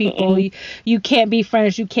horrible people. You can't be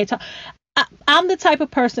friends. You can't talk. I'm the type of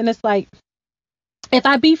person that's like, if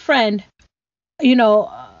I befriend,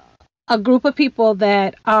 a group of people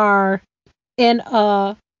that are in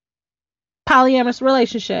a polyamorous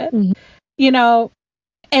relationship,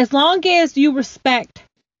 as long as you respect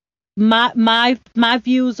my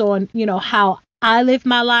views on, how I live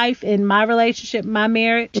my life in my relationship, my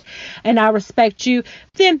marriage, and I respect you,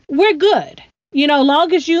 then we're good.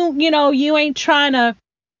 Long as you ain't trying to,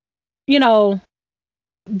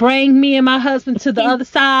 bring me and my husband to the other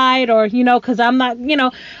side, or, because I'm not,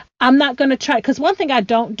 I'm not going to try, because one thing I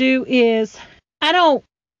don't do is I don't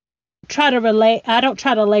try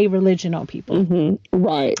to lay religion on people. Mm-hmm.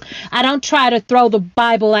 Right. I don't try to throw the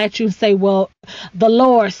Bible at you and say, well, the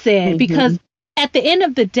Lord said, because at the end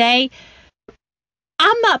of the day,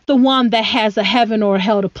 I'm not the one that has a heaven or a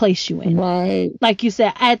hell to place you in. Right. Like you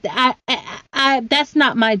said, I that's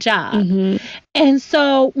not my job. Mm-hmm. And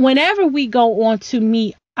so whenever we go on to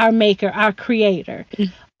meet our maker, our creator,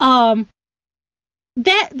 that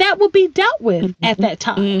will be dealt with at that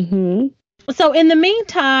time. Mm-hmm. So in the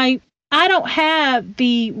meantime, I don't have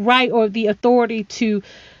the right or the authority to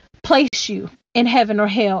place you in heaven or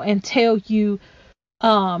hell and tell you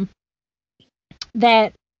that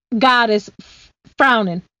God is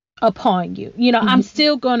frowning upon you. You know, I'm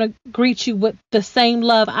still going to greet you with the same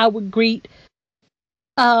love I would greet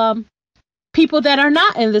people that are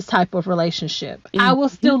not in this type of relationship. I will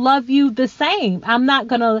still love you the same. I'm not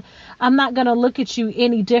gonna look at you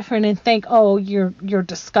any different and think, oh, you're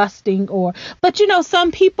disgusting, but you know,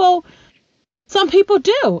 some people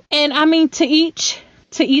do. And I mean, to each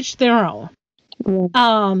their own.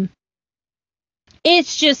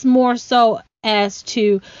 It's just more so as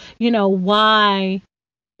to, you know, why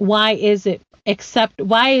is it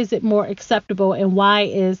more acceptable, and why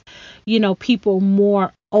is, you know, people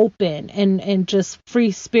more open and just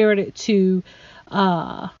free spirited to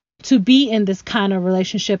be in this kind of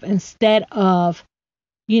relationship instead of,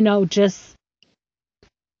 you know, just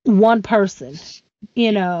one person,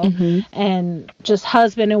 you know, and just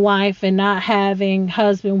husband and wife, and not having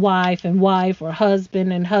husband, wife, and wife, or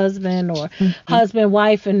husband and husband, or husband,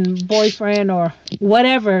 wife, and boyfriend, or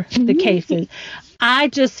whatever the case is. I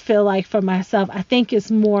just feel like, for myself, I think it's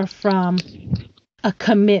more from a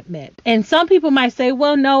commitment. And some people might say,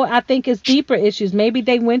 well, no, I think it's deeper issues. Maybe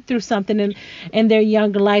they went through something in their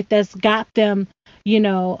younger life that's got them, you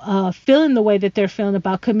know, feeling the way that they're feeling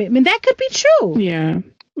about commitment. That could be true. Yeah.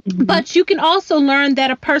 But you can also learn that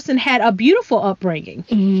a person had a beautiful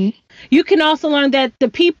upbringing. You can also learn that the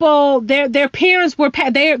people, their parents were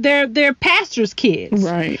they're pastors' kids.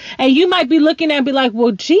 Right. And you might be looking at and be like,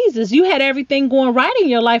 well, Jesus, you had everything going right in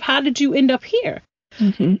your life. How did you end up here?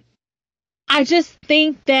 I just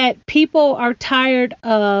think that people are tired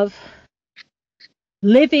of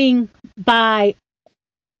living by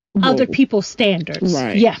other people's standards.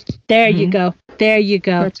 Right. Yeah. There you go. There you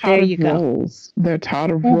go. There you go. Rules. They're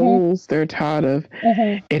tired of rules. They're tired of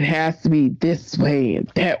it has to be this way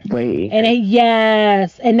and that way. And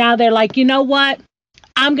yes. And now they're like, you know what?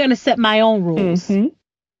 I'm going to set my own rules.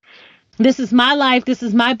 This is my life. This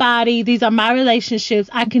is my body. These are my relationships.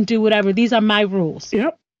 I can do whatever. These are my rules.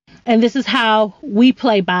 Yep. And this is how we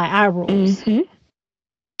play by our rules.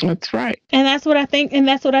 That's right. And that's what I think. And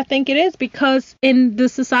that's what I think it is, because in the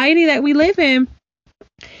society that we live in,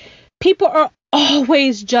 people are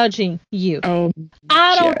always judging you.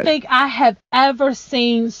 I don't think I have ever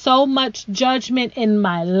seen so much judgment in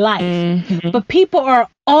my life. But people are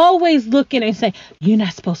always looking and saying, you're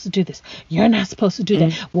not supposed to do this. You're not supposed to do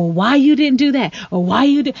that. Well, why you didn't do that? Or why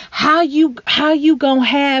you did? How you gonna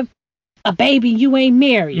have a baby you ain't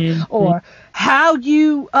married? Or how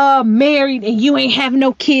you married and you ain't have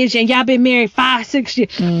no kids and y'all been married 5-6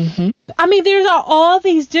 years. I mean, there are all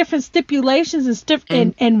these different stipulations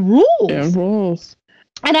and rules. Yeah, rules.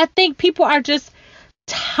 And I think people are just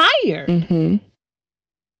tired.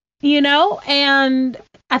 You know, and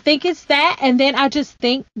I think it's that. And then I just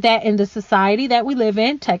think that in the society that we live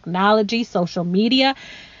in, technology, social media,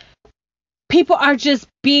 people are just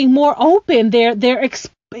being more open.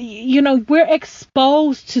 You know, we're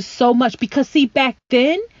exposed to so much, because see, back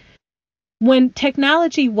then, when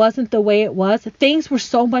technology wasn't the way it was, things were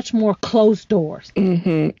so much more closed doors.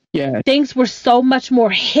 Yeah. Things were so much more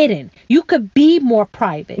hidden. You could be more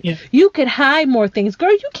private. Yeah. You could hide more things.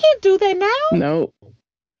 Girl, you can't do that now. No,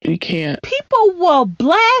 you can't. People will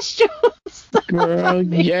blast you. Girl,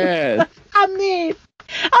 yes. I mean,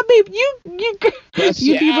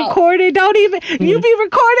 you be out. recorded. Don't even you be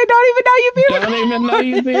recorded. Don't even know you be recorded. Don't even know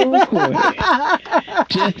you be recorded.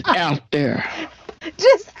 Just out there.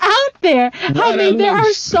 Just out there. I mean, there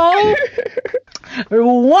are so.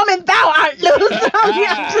 Woman, thou art loose.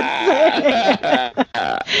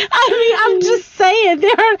 I'm just saying.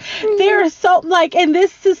 There are so, like, in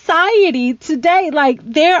this society today, like,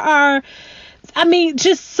 there are, I mean,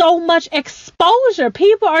 just so much exposure.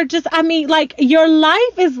 People are just, I mean, like, your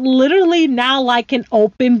life is literally now like an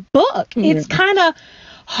open book. It's kind of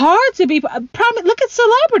hard to be private. Look at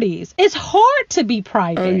celebrities. It's hard to be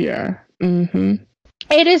private. Oh, yeah.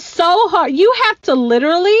 It is so hard. You have to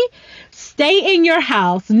literally stay in your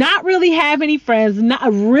house, not really have any friends,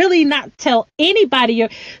 not tell anybody,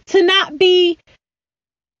 to not be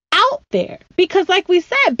out there, because like we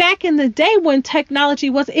said, back in the day when technology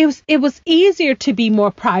was, it was easier to be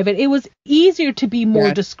more private. It was easier to be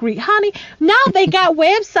more discreet. Honey, now they got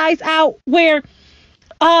websites out where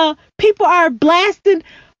people are blasting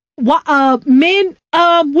men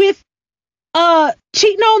with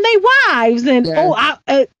cheating on their wives and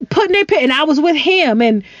putting their and I was with him,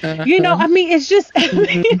 and you know, I mean, it's just, it's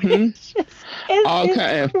crazy.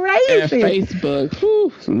 And Facebook,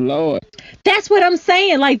 whew, Lord, that's what I'm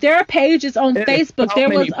saying. Like, there are pages on Facebook. So there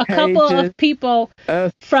was a couple of people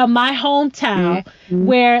from my hometown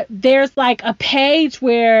where there's like a page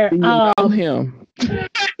where you know him.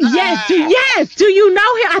 Yes. Do you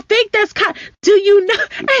know him? I think that's do you know?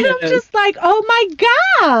 And I'm just like, oh my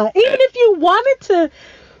God. Even if you wanted to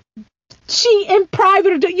cheat in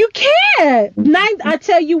private, you can't. I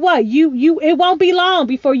tell you what, you it won't be long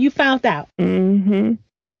before you found out. Mm-hmm.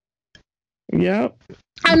 Yep.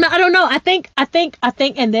 I don't know. I think,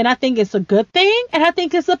 and then I think it's a good thing, and I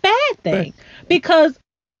think it's a bad thing, because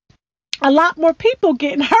a lot more people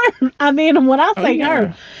getting hurt. I mean, when I say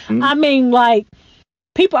hurt, I mean, like,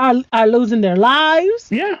 people are losing their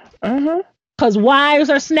lives. Yeah. Because wives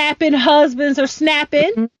are snapping, husbands are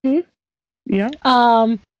snapping. Mm-hmm. Yeah.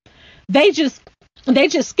 They just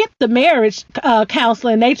skip the marriage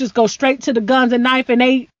counseling. They just go straight to the guns and knife, and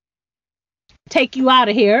they take you out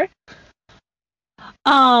of here.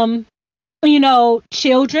 You know,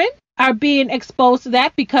 children are being exposed to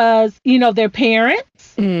that because, you know, their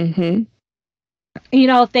parents. Mm-hmm. You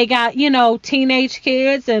know, if they got, you know, teenage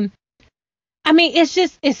kids, and I mean,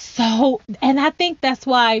 it's so, and I think that's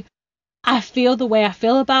why I feel the way I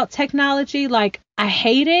feel about technology. Like, I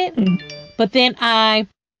hate it, but then I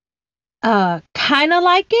kind of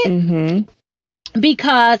like it,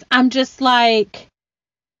 because I'm just like,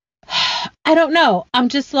 I don't know. I'm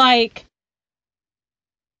just like,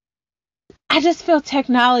 I just feel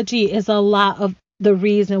technology is a lot of the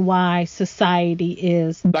reason why society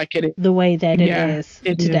is like it is the way that it is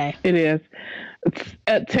today. It is.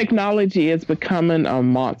 Technology is becoming a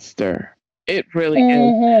monster. It really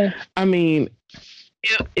is. I mean,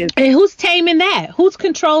 and who's taming that? Who's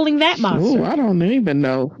controlling that monster? Ooh, I don't even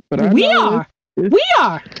know. But we are. We're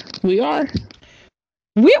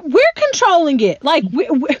controlling it. Like,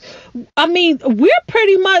 I mean, we're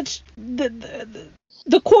pretty much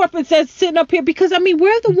the corporates that's sitting up here, because I mean,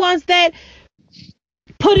 we're the ones that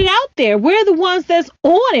put it out there. We're the ones that's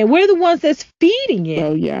on it. We're the ones that's feeding it.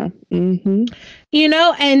 Oh yeah. Mm-hmm. You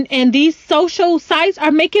know, and these social sites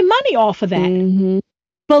are making money off of that. Mm-hmm.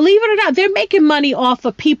 Believe it or not, they're making money off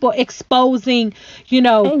of people exposing, you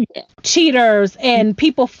know, cheaters and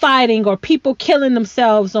people fighting, or people killing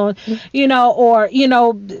themselves on, you know, or, you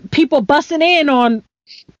know, people busting in on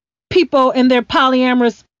people in their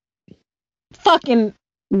polyamorous fucking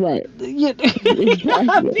right.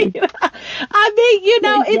 Exactly. I mean, you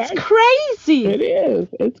know, it's crazy. It is.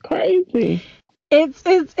 It's crazy. It's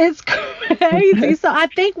crazy. So I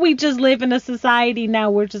think we just live in a society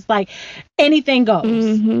now where just like anything goes.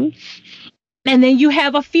 Mm-hmm. And then you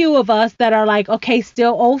have a few of us that are like, okay,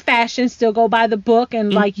 still old fashioned, still go by the book,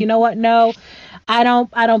 and like, you know what? No, I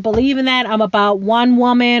don't believe in that. I'm about one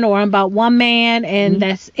woman, or I'm about one man, and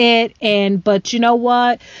that's it. And but you know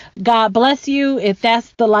what? God bless you if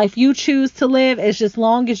that's the life you choose to live. It's just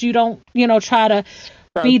long as you don't, you know, try to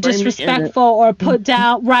be disrespectful or put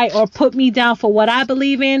down, right, or put me down for what I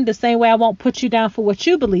believe in, the same way I won't put you down for what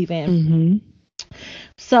you believe in. Mm-hmm.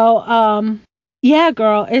 So, yeah,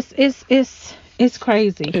 girl, it's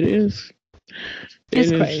crazy. It is.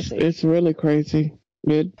 It's crazy. It's really crazy.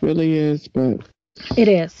 It really is, but it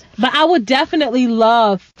is. But I would definitely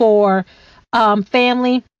love for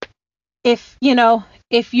family, if you know,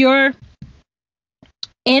 if you're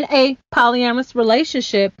in a polyamorous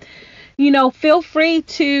relationship, you know, feel free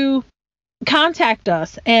to contact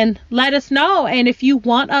us and let us know. And if you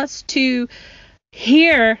want us to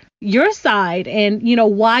hear your side and, you know,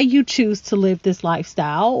 why you choose to live this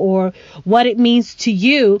lifestyle, or what it means to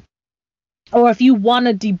you, or if you want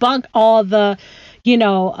to debunk all the, you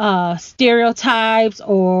know, stereotypes,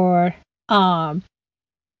 or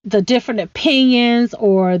the different opinions,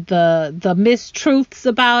 or the mistruths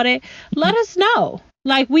about it, let us know.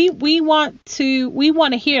 Like, we want to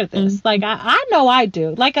hear this. Like, I know I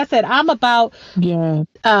do. Like I said, I'm about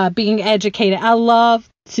being educated. I love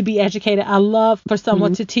to be educated. I love for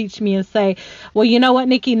someone to teach me and say, well, you know what,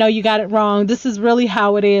 Nikki, no, you got it wrong. This is really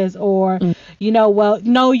how it is. Or, you know, well,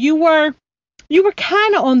 no, you were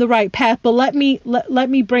kind of on the right path, but let me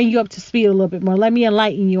bring you up to speed a little bit more. Let me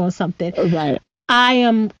enlighten you on something. Right.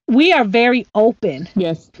 We are very open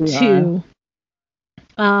to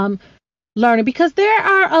learning, because there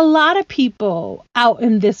are a lot of people out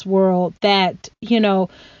in this world that,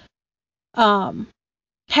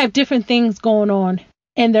 have different things going on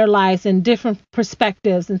in their lives and different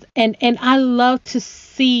perspectives. And I love to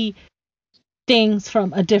see things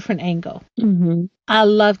from a different angle. Mm-hmm.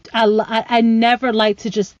 I never like to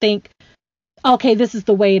just think, okay, this is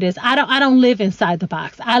the way it is. I don't live inside the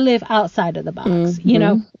box. I live outside of the box,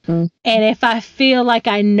 Mm-hmm. And if I feel like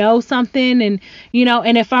I know something and,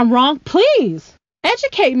 and if I'm wrong, please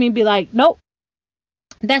educate me, be like, nope,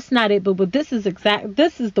 that's not it. But this is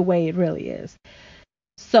the way it really is.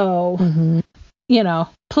 So,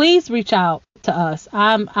 please reach out to us.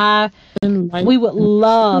 We would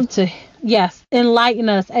love to, yes, enlighten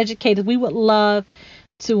us, educate us. We would love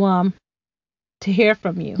to hear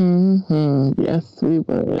from you. Mm-hmm. Yes, we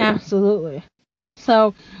would. Absolutely.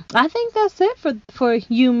 So I think that's it for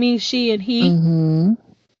you, me, she, and he. Mm-hmm.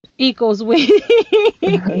 Equals we.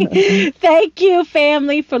 Thank you,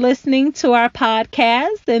 family, for listening to our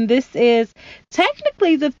podcast. And this is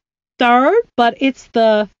technically the third, but it's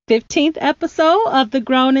the 15th episode of the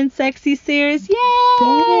Grown and Sexy series.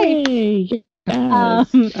 Yay!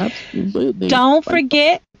 Yes, absolutely. Don't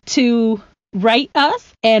forget to rate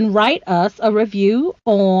us and write us a review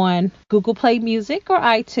on Google Play Music or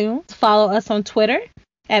iTunes. Follow us on Twitter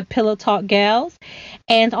at Pillow Talk Gals,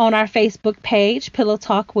 and on our Facebook page, Pillow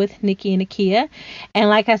Talk with Nikki and Akia. And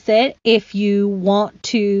like I said, if you want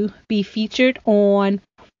to be featured on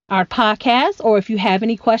our podcast, or if you have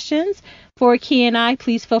any questions for Akia and I,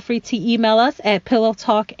 please feel free to email us at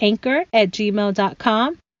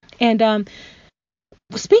pillowtalkanchor@gmail.com. And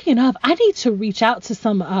speaking of, I need to reach out to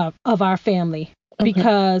some of our family.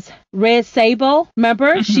 Because Red Sable,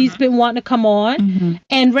 remember, she's been wanting to come on. Mm-hmm.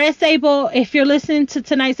 And Red Sable, if you're listening to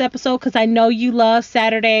tonight's episode, because I know you love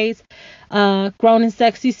Saturdays, Grown and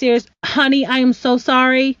Sexy series, honey, I am so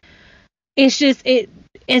sorry. It's just,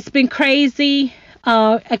 it's been crazy.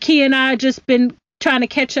 Akia and I just been trying to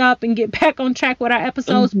catch up and get back on track with our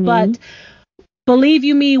episodes. Mm-hmm. But believe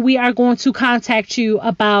you me, we are going to contact you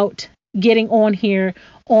about getting on here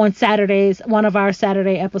on Saturdays, one of our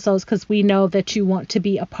Saturday episodes, because we know that you want to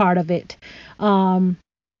be a part of it.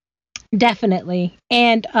 Definitely.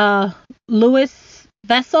 And Louis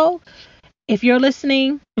Vessel, if you're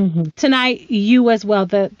listening tonight, you as well,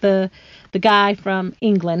 the guy from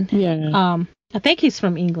England. Yeah. I think he's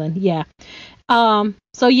from England. Yeah.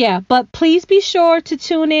 So yeah, but please be sure to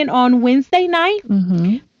tune in on Wednesday night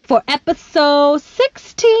for episode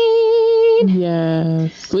 16.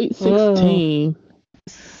 Yes, sweet 16. Whoa.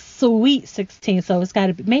 Sweet 16. So it's got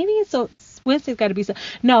to be, maybe so Wednesday's got to be,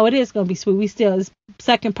 no, it is going to be sweet. We still, it's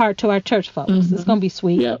second part to our church folks. It's going to be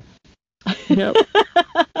sweet. Yep.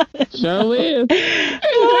 Sure is.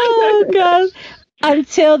 Oh, God.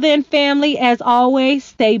 Until then, family, as always,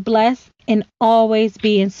 stay blessed and always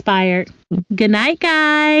be inspired. Good night,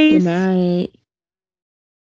 guys. Good night.